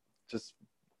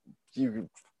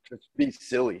be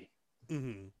silly.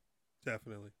 Mm-hmm.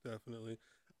 Definitely.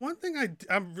 One thing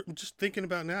I'm just thinking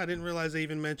about now, I didn't realize I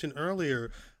even mentioned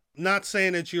earlier. Not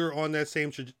saying that you're on that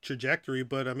same trajectory,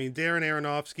 but I mean, Darren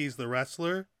Aronofsky's The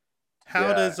Wrestler.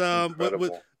 How does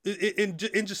in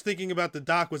just thinking about the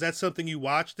doc, was that something you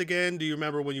watched again? Do you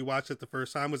remember when you watched it the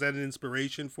first time? Was that an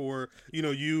inspiration for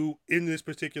you in this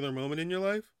particular moment in your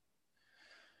life?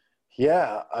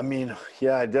 Yeah, I mean,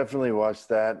 I definitely watched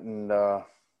that, and I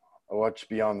watched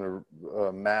Beyond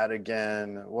the Mat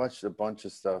again. I watched a bunch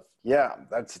of stuff. Yeah,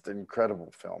 that's an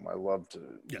incredible film. I loved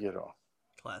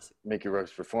classic Mickey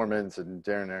Rourke's performance, and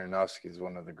Darren Aronofsky is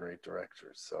one of the great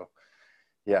directors. So.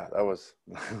 Yeah,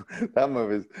 that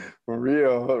movie's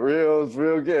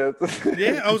real good.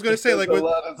 Yeah, I was gonna say, like, with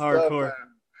hardcore.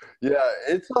 Yeah,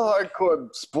 it's a hardcore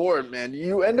sport, man.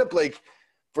 You end up like,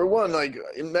 for one, like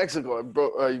in Mexico,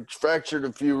 I fractured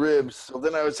a few ribs, so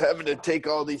then I was having to take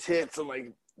all these hits, and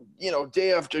like,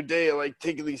 day after day, like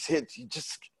taking these hits, you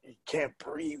can't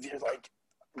breathe. You're like,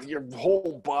 your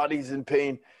whole body's in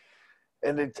pain,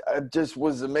 and I just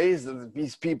was amazed that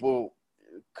these people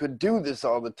could do this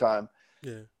all the time.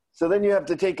 Yeah. So then you have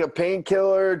to take a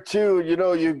painkiller too.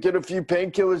 You get a few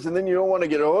painkillers, and then you don't want to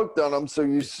get hooked on them. So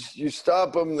you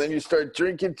stop them, and then you start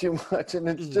drinking too much, and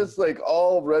it's just like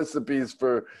all recipes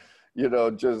for,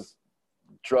 just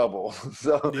trouble.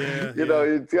 So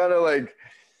it's kind of like,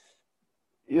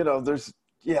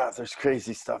 there's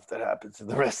crazy stuff that happens in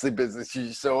the wrestling business.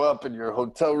 You show up and your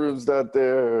hotel room's not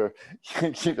there, or,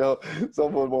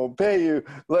 someone won't pay you,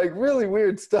 like really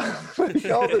weird stuff all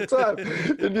the time.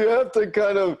 And you have to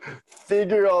kind of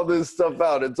figure all this stuff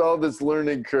out. It's all this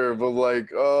learning curve of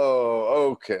like,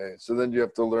 oh, okay. So then you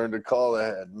have to learn to call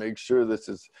ahead, make sure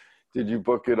did you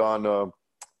book it on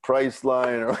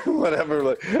Priceline or whatever?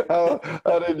 Like, how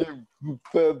did you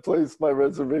place my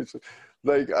reservation?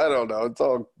 Like, I don't know. It's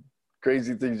all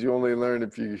crazy things you only learn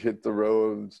if you hit the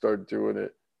road and start doing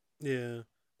it. Yeah.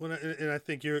 And I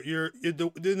think you're in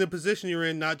the position you're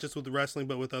in, not just with wrestling,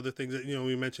 but with other things that,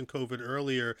 we mentioned COVID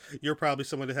earlier. You're probably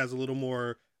someone that has a little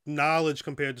more knowledge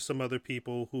compared to some other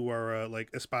people who are like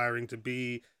aspiring to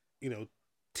be,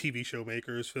 TV show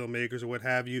makers, filmmakers, or what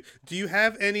have you. Do you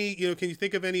have any, can you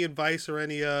think of any advice or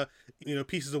any,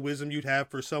 pieces of wisdom you'd have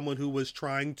for someone who was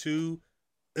trying to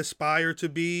aspire to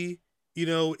be,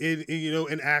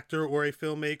 an actor or a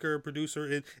filmmaker,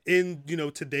 producer in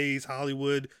today's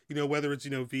Hollywood, whether it's,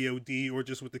 VOD or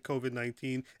just with the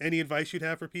COVID-19, any advice you'd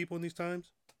have for people in these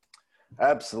times?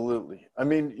 Absolutely. I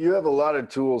mean, you have a lot of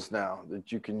tools now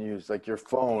that you can use. Like your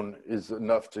phone is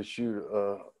enough to shoot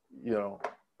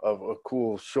a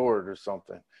cool short or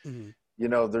something.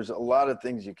 Mm-hmm. There's a lot of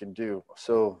things you can do.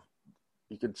 So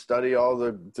you can study all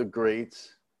the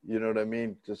greats, you know what I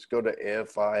mean? Just go to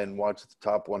AFI and watch the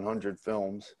top 100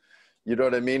 films. You know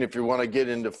what I mean? If you want to get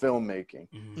into filmmaking,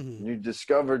 mm-hmm. You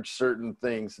discovered certain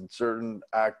things and certain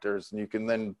actors, and you can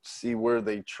then see where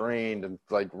they trained and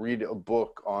like read a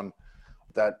book on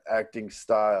that acting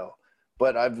style.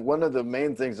 But one of the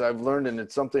main things I've learned, and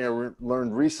it's something I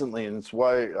learned recently, and it's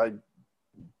why I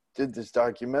did this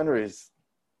documentary, is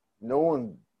no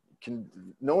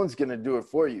one's going to do it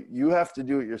for you. You have to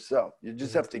do it yourself. You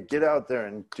just have to get out there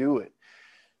and do it.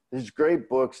 There's great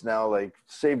books now, like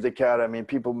Save the Cat. I mean,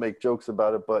 people make jokes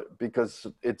about it, but because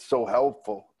it's so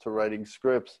helpful to writing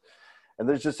scripts. And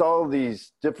there's just all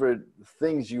these different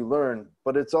things you learn,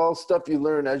 but it's all stuff you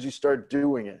learn as you start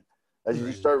doing it. As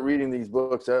you start reading these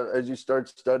books, as you start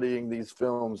studying these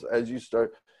films, as you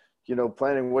start,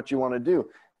 planning what you want to do.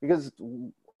 Because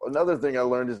another thing I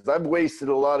learned is I've wasted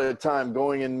a lot of time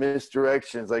going in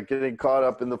misdirections, like getting caught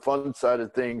up in the fun side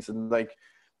of things. And like,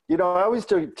 I always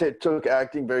took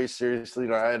acting very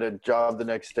seriously. I had a job the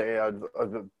next day. I'd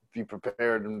be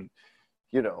prepared. And,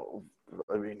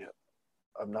 I mean,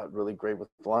 I'm not really great with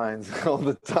lines all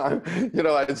the time.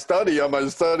 I study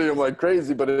them like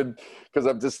crazy, but because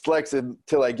I'm dyslexic,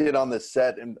 until I get on the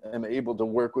set and am able to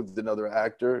work with another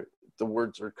actor, the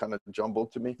words are kind of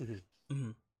jumbled to me. Mm-hmm.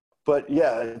 Mm-hmm. But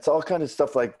yeah, it's all kind of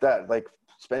stuff like that. Like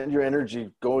spend your energy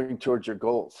going towards your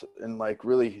goals and like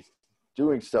really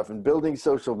doing stuff and building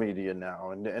social media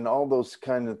now. And all those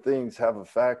kind of things have a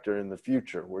factor in the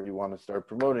future where you want to start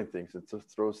promoting things and to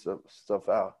throw stuff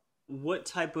out. What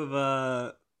type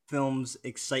of films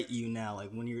excite you now? Like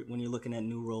when you're looking at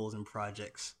new roles and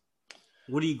projects,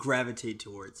 what do you gravitate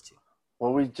towards?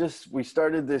 Well, we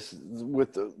started this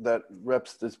with that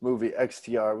reps this movie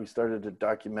XTR. We started a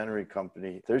documentary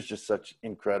company. There's just such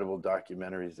incredible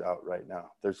documentaries out right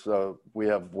now. We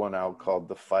have one out called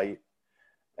The Fight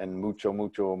and Mucho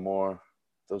Mucho Amor.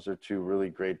 Those are two really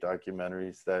great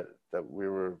documentaries that we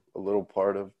were a little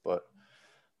part of, but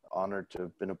honored to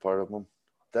have been a part of them.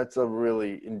 That's a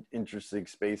really interesting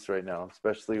space right now,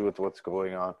 especially with what's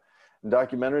going on. And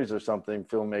documentaries are something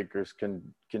filmmakers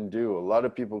can do. A lot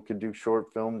of people can do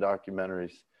short film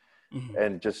documentaries, mm-hmm.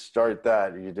 and just start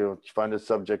that. You find a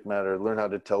subject matter, learn how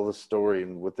to tell the story,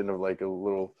 and within a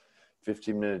little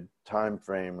 15-minute time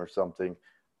frame or something,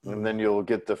 mm-hmm. and then you'll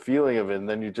get the feeling of it. And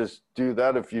then you just do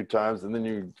that a few times, and then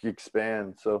you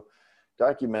expand. So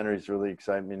documentaries really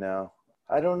excite me now.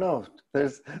 I don't know.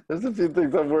 There's a few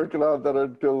things I'm working on that are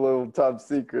a little top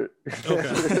secret.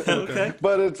 Okay. Okay.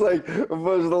 But it's like there's the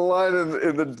line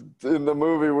in the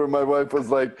movie where my wife was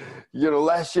like,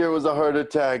 last year was a heart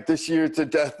attack. This year it's a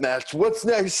death match. What's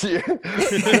next year? And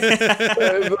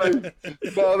like,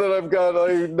 now that I've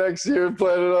got next year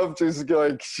planned up, she's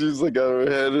got her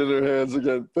head in her hands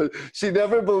again. But she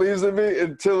never believes in me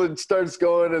until it starts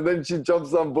going, and then she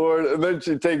jumps on board, and then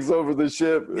she takes over the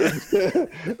ship,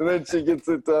 and then she gets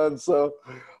it done. So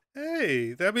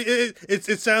hey, I mean,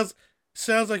 it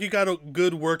sounds like you got a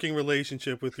good working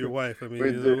relationship with your wife. I mean,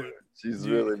 we do. She's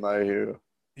really my hero.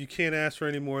 You can't ask for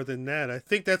any more than that. I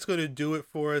think that's going to do it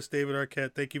for us, David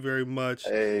Arquette. Thank you very much.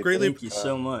 Hey, thank you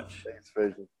so much. Thanks,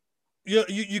 Fraser.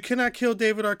 You Cannot Kill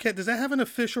David Arquette. Does that have an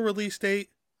official release date?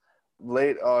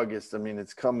 Late August. I mean,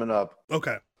 it's coming up.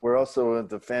 Okay. We're also at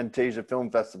the Fantasia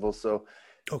Film Festival, so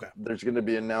okay, there's going to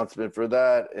be an announcement for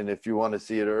that, and if you want to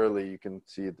see it early, you can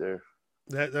see it there.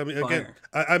 Again,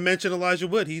 I mentioned Elijah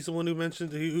Wood. He's the one who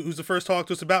mentioned who's the first talk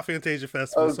to us about Fantasia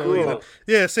Festival. Oh, cool.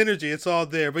 So synergy. It's all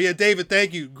there. But yeah, David,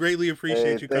 thank you. Greatly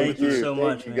appreciate you coming through. Thank you so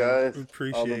much, man. Guys.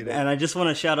 Appreciate it. And I just want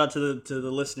to shout out to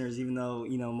the listeners, even though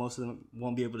most of them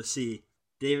won't be able to see.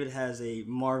 David has a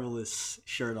marvelous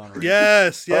shirt on. Right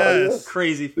yes.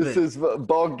 Crazy fit. This is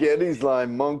Ball Getty's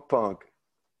line, Monk Punk.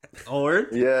 Oh, word?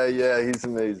 Yeah, he's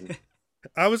amazing.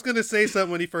 I was gonna say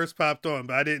something when he first popped on,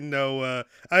 but I didn't know.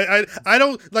 I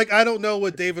don't know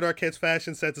what David Arquette's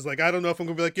fashion sense is like. I don't know if I'm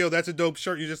gonna be like, yo, that's a dope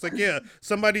shirt. You're just like, yeah,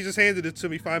 somebody just handed it to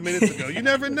me 5 minutes ago. You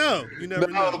never know.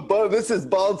 No, but this is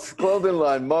Bald's clothing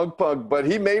line, Monk Punk, but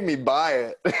he made me buy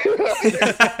it.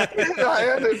 I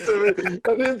had it to me,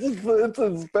 and it's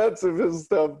expensive and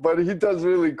stuff, but he does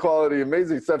really quality,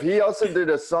 amazing stuff. He also did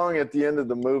a song at the end of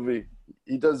the movie.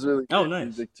 He does really good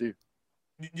music too.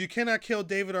 You cannot kill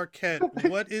David Arquette.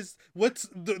 What's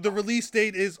the release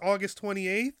date is August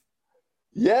 28th?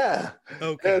 Yeah.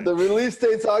 Okay. Yeah, the release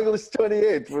date's August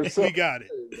 28th. We got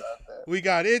it. We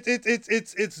got it.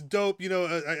 It's dope. You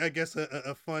know, I guess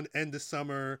a fun end of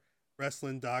summer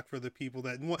wrestling doc for the people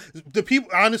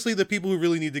honestly, the people who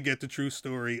really need to get the true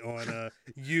story on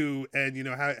you and, you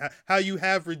know, how you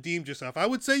have redeemed yourself. I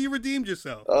would say you redeemed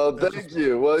yourself. Oh, thank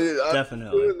you. Well,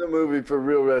 definitely. I'm doing the movie for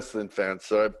real wrestling fans,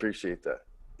 so I appreciate that.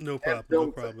 No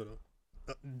problem at all.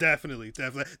 Definitely.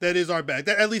 That is our bag.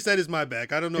 At least that is my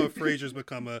bag. I don't know if Fraser's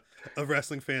become a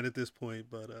wrestling fan at this point,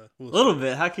 but a little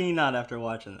bit. How can you not after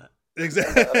watching that?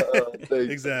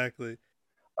 Exactly. Exactly.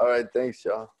 All right. Thanks,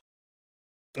 y'all.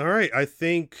 All right. I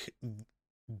think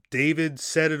David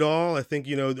said it all. I think,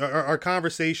 you know, our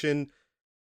conversation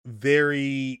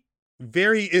very,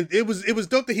 very, it was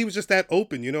dope that he was just that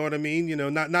open. You know what I mean? You know,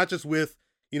 not just with,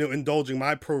 you know, indulging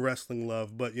my pro wrestling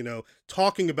love, but, you know,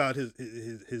 talking about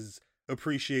his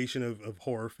appreciation of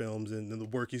horror films and the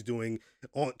work he's doing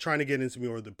on trying to get into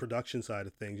more of the production side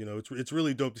of things. You know, it's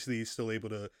really dope to see he's still able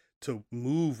to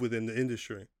move within the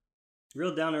industry.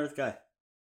 Real down to earth guy.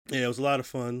 Yeah, it was a lot of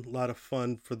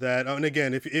fun for that. And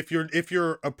again, if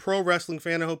you're a pro wrestling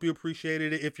fan, I hope you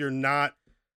appreciated it. If you're not,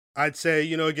 I'd say,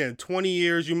 you know, again, 20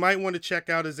 years, you might want to check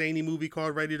out a zany movie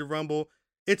called Ready to Rumble.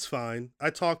 It's fine.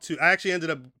 I actually ended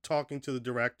up talking to the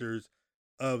directors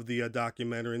of the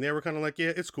documentary, and they were kind of like,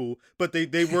 yeah, it's cool. But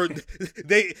they were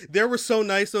they were so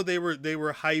nice though. They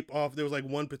were hype off. There was like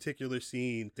one particular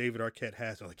scene David Arquette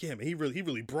has. I'm like, yeah, man, he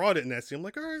really brought it in that scene. I'm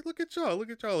like, all right, look at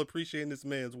y'all appreciating this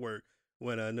man's work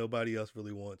when nobody else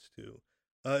really wants to.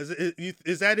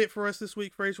 Is that it for us this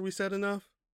week, Fraser? We said enough?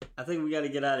 I think we got to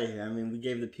get out of here. I mean, we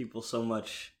gave the people so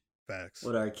much. Facts.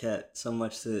 With Arquette, so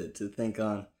much to think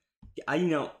on.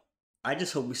 I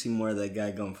just hope we see more of that guy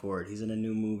going forward. He's in a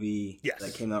new movie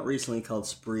that came out recently called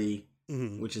Spree,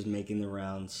 which is making the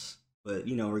rounds. But,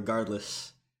 you know,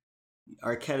 regardless,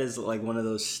 Arquette is like one of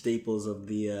those staples of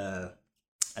the,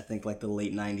 I think, like the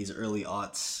late 90s, early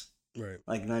aughts. Right.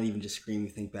 Like, not even just Scream. You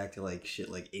think back to, like, shit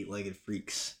like Eight-Legged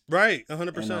Freaks. Right,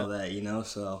 100%. And all that, you know?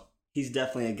 So, he's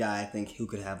definitely a guy, I think, who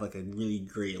could have, like, a really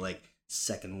great, like,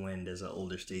 second wind as an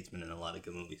older statesman in a lot of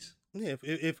good movies. Yeah,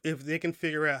 if they can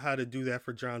figure out how to do that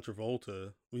for John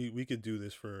Travolta, we could do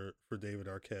this for David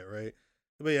Arquette, right?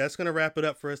 But yeah, that's going to wrap it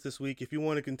up for us this week. If you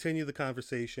want to continue the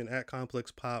conversation, at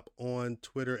Complex Pop on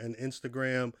Twitter and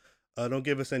Instagram. Don't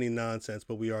give us any nonsense,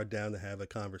 but we are down to have a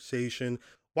conversation.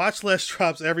 Watch Less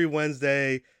drops every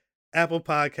Wednesday, Apple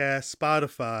Podcasts,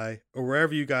 Spotify, or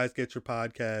wherever you guys get your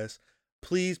podcasts.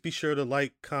 Please be sure to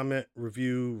like, comment,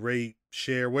 review, rate,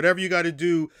 share, whatever you got to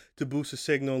do to boost the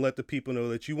signal and let the people know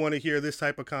that you want to hear this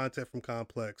type of content from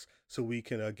Complex so we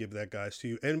can give that guys to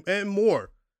you and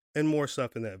more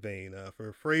stuff in that vein.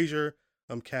 For Fraser,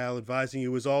 I'm Cal, advising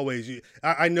you as always.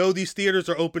 I know these theaters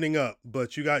are opening up,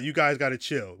 but you guys got to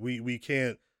chill. We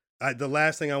can't. The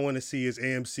last thing I want to see is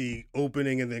AMC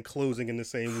opening and then closing in the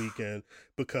same weekend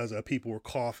because people were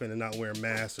coughing and not wearing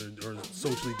masks or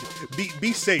socially.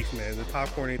 Be safe, man. The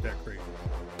popcorn ain't that crazy.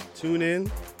 Tune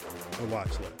in and watch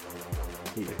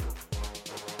less.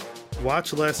 Yeah.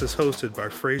 Watch Less is hosted by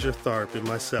Fraser Tharp and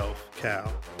myself,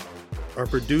 Cal. Our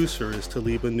producer is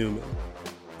Taliba Newman.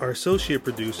 Our associate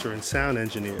producer and sound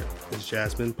engineer is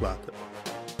Jasmine Plata.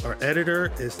 Our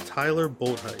editor is Tyler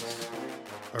Boltheis.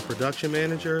 Our production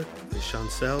manager is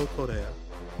Chancel Correa.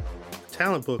 Our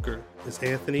talent booker is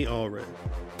Anthony Allred.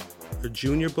 Our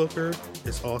junior booker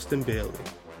is Austin Bailey.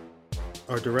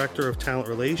 Our director of talent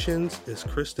relations is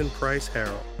Kristen Price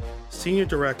Harrell. Senior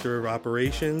director of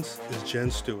operations is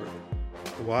Jen Stewart.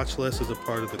 Watch Less is a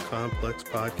part of the Complex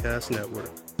Podcast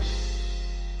Network.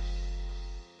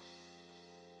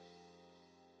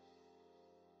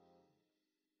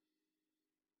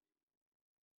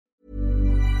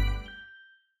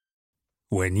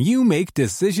 When you make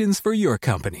decisions for your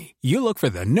company, you look for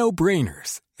the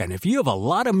no-brainers. And if you have a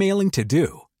lot of mailing to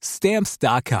do,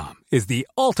 Stamps.com is the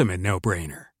ultimate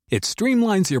no-brainer. It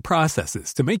streamlines your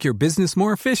processes to make your business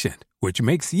more efficient, which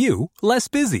makes you less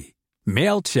busy.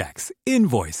 Mail checks,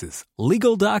 invoices,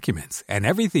 legal documents, and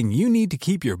everything you need to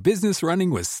keep your business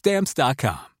running with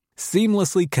Stamps.com.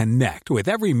 Seamlessly connect with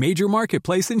every major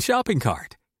marketplace and shopping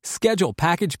cart. Schedule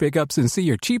package pickups and see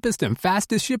your cheapest and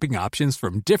fastest shipping options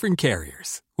from different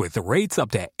carriers. With rates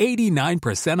up to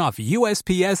 89% off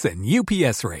USPS and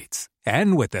UPS rates.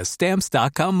 And with the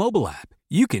Stamps.com mobile app,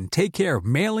 you can take care of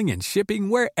mailing and shipping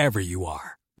wherever you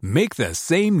are. Make the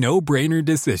same no-brainer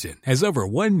decision as over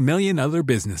 1 million other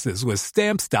businesses with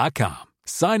Stamps.com.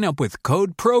 Sign up with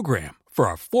code PROGRAM for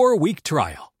a 4-week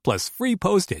trial, plus free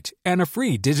postage and a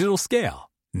free digital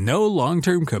scale. No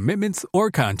long-term commitments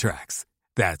or contracts.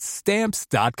 That's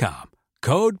Stamps.com.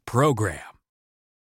 Code PROGRAM.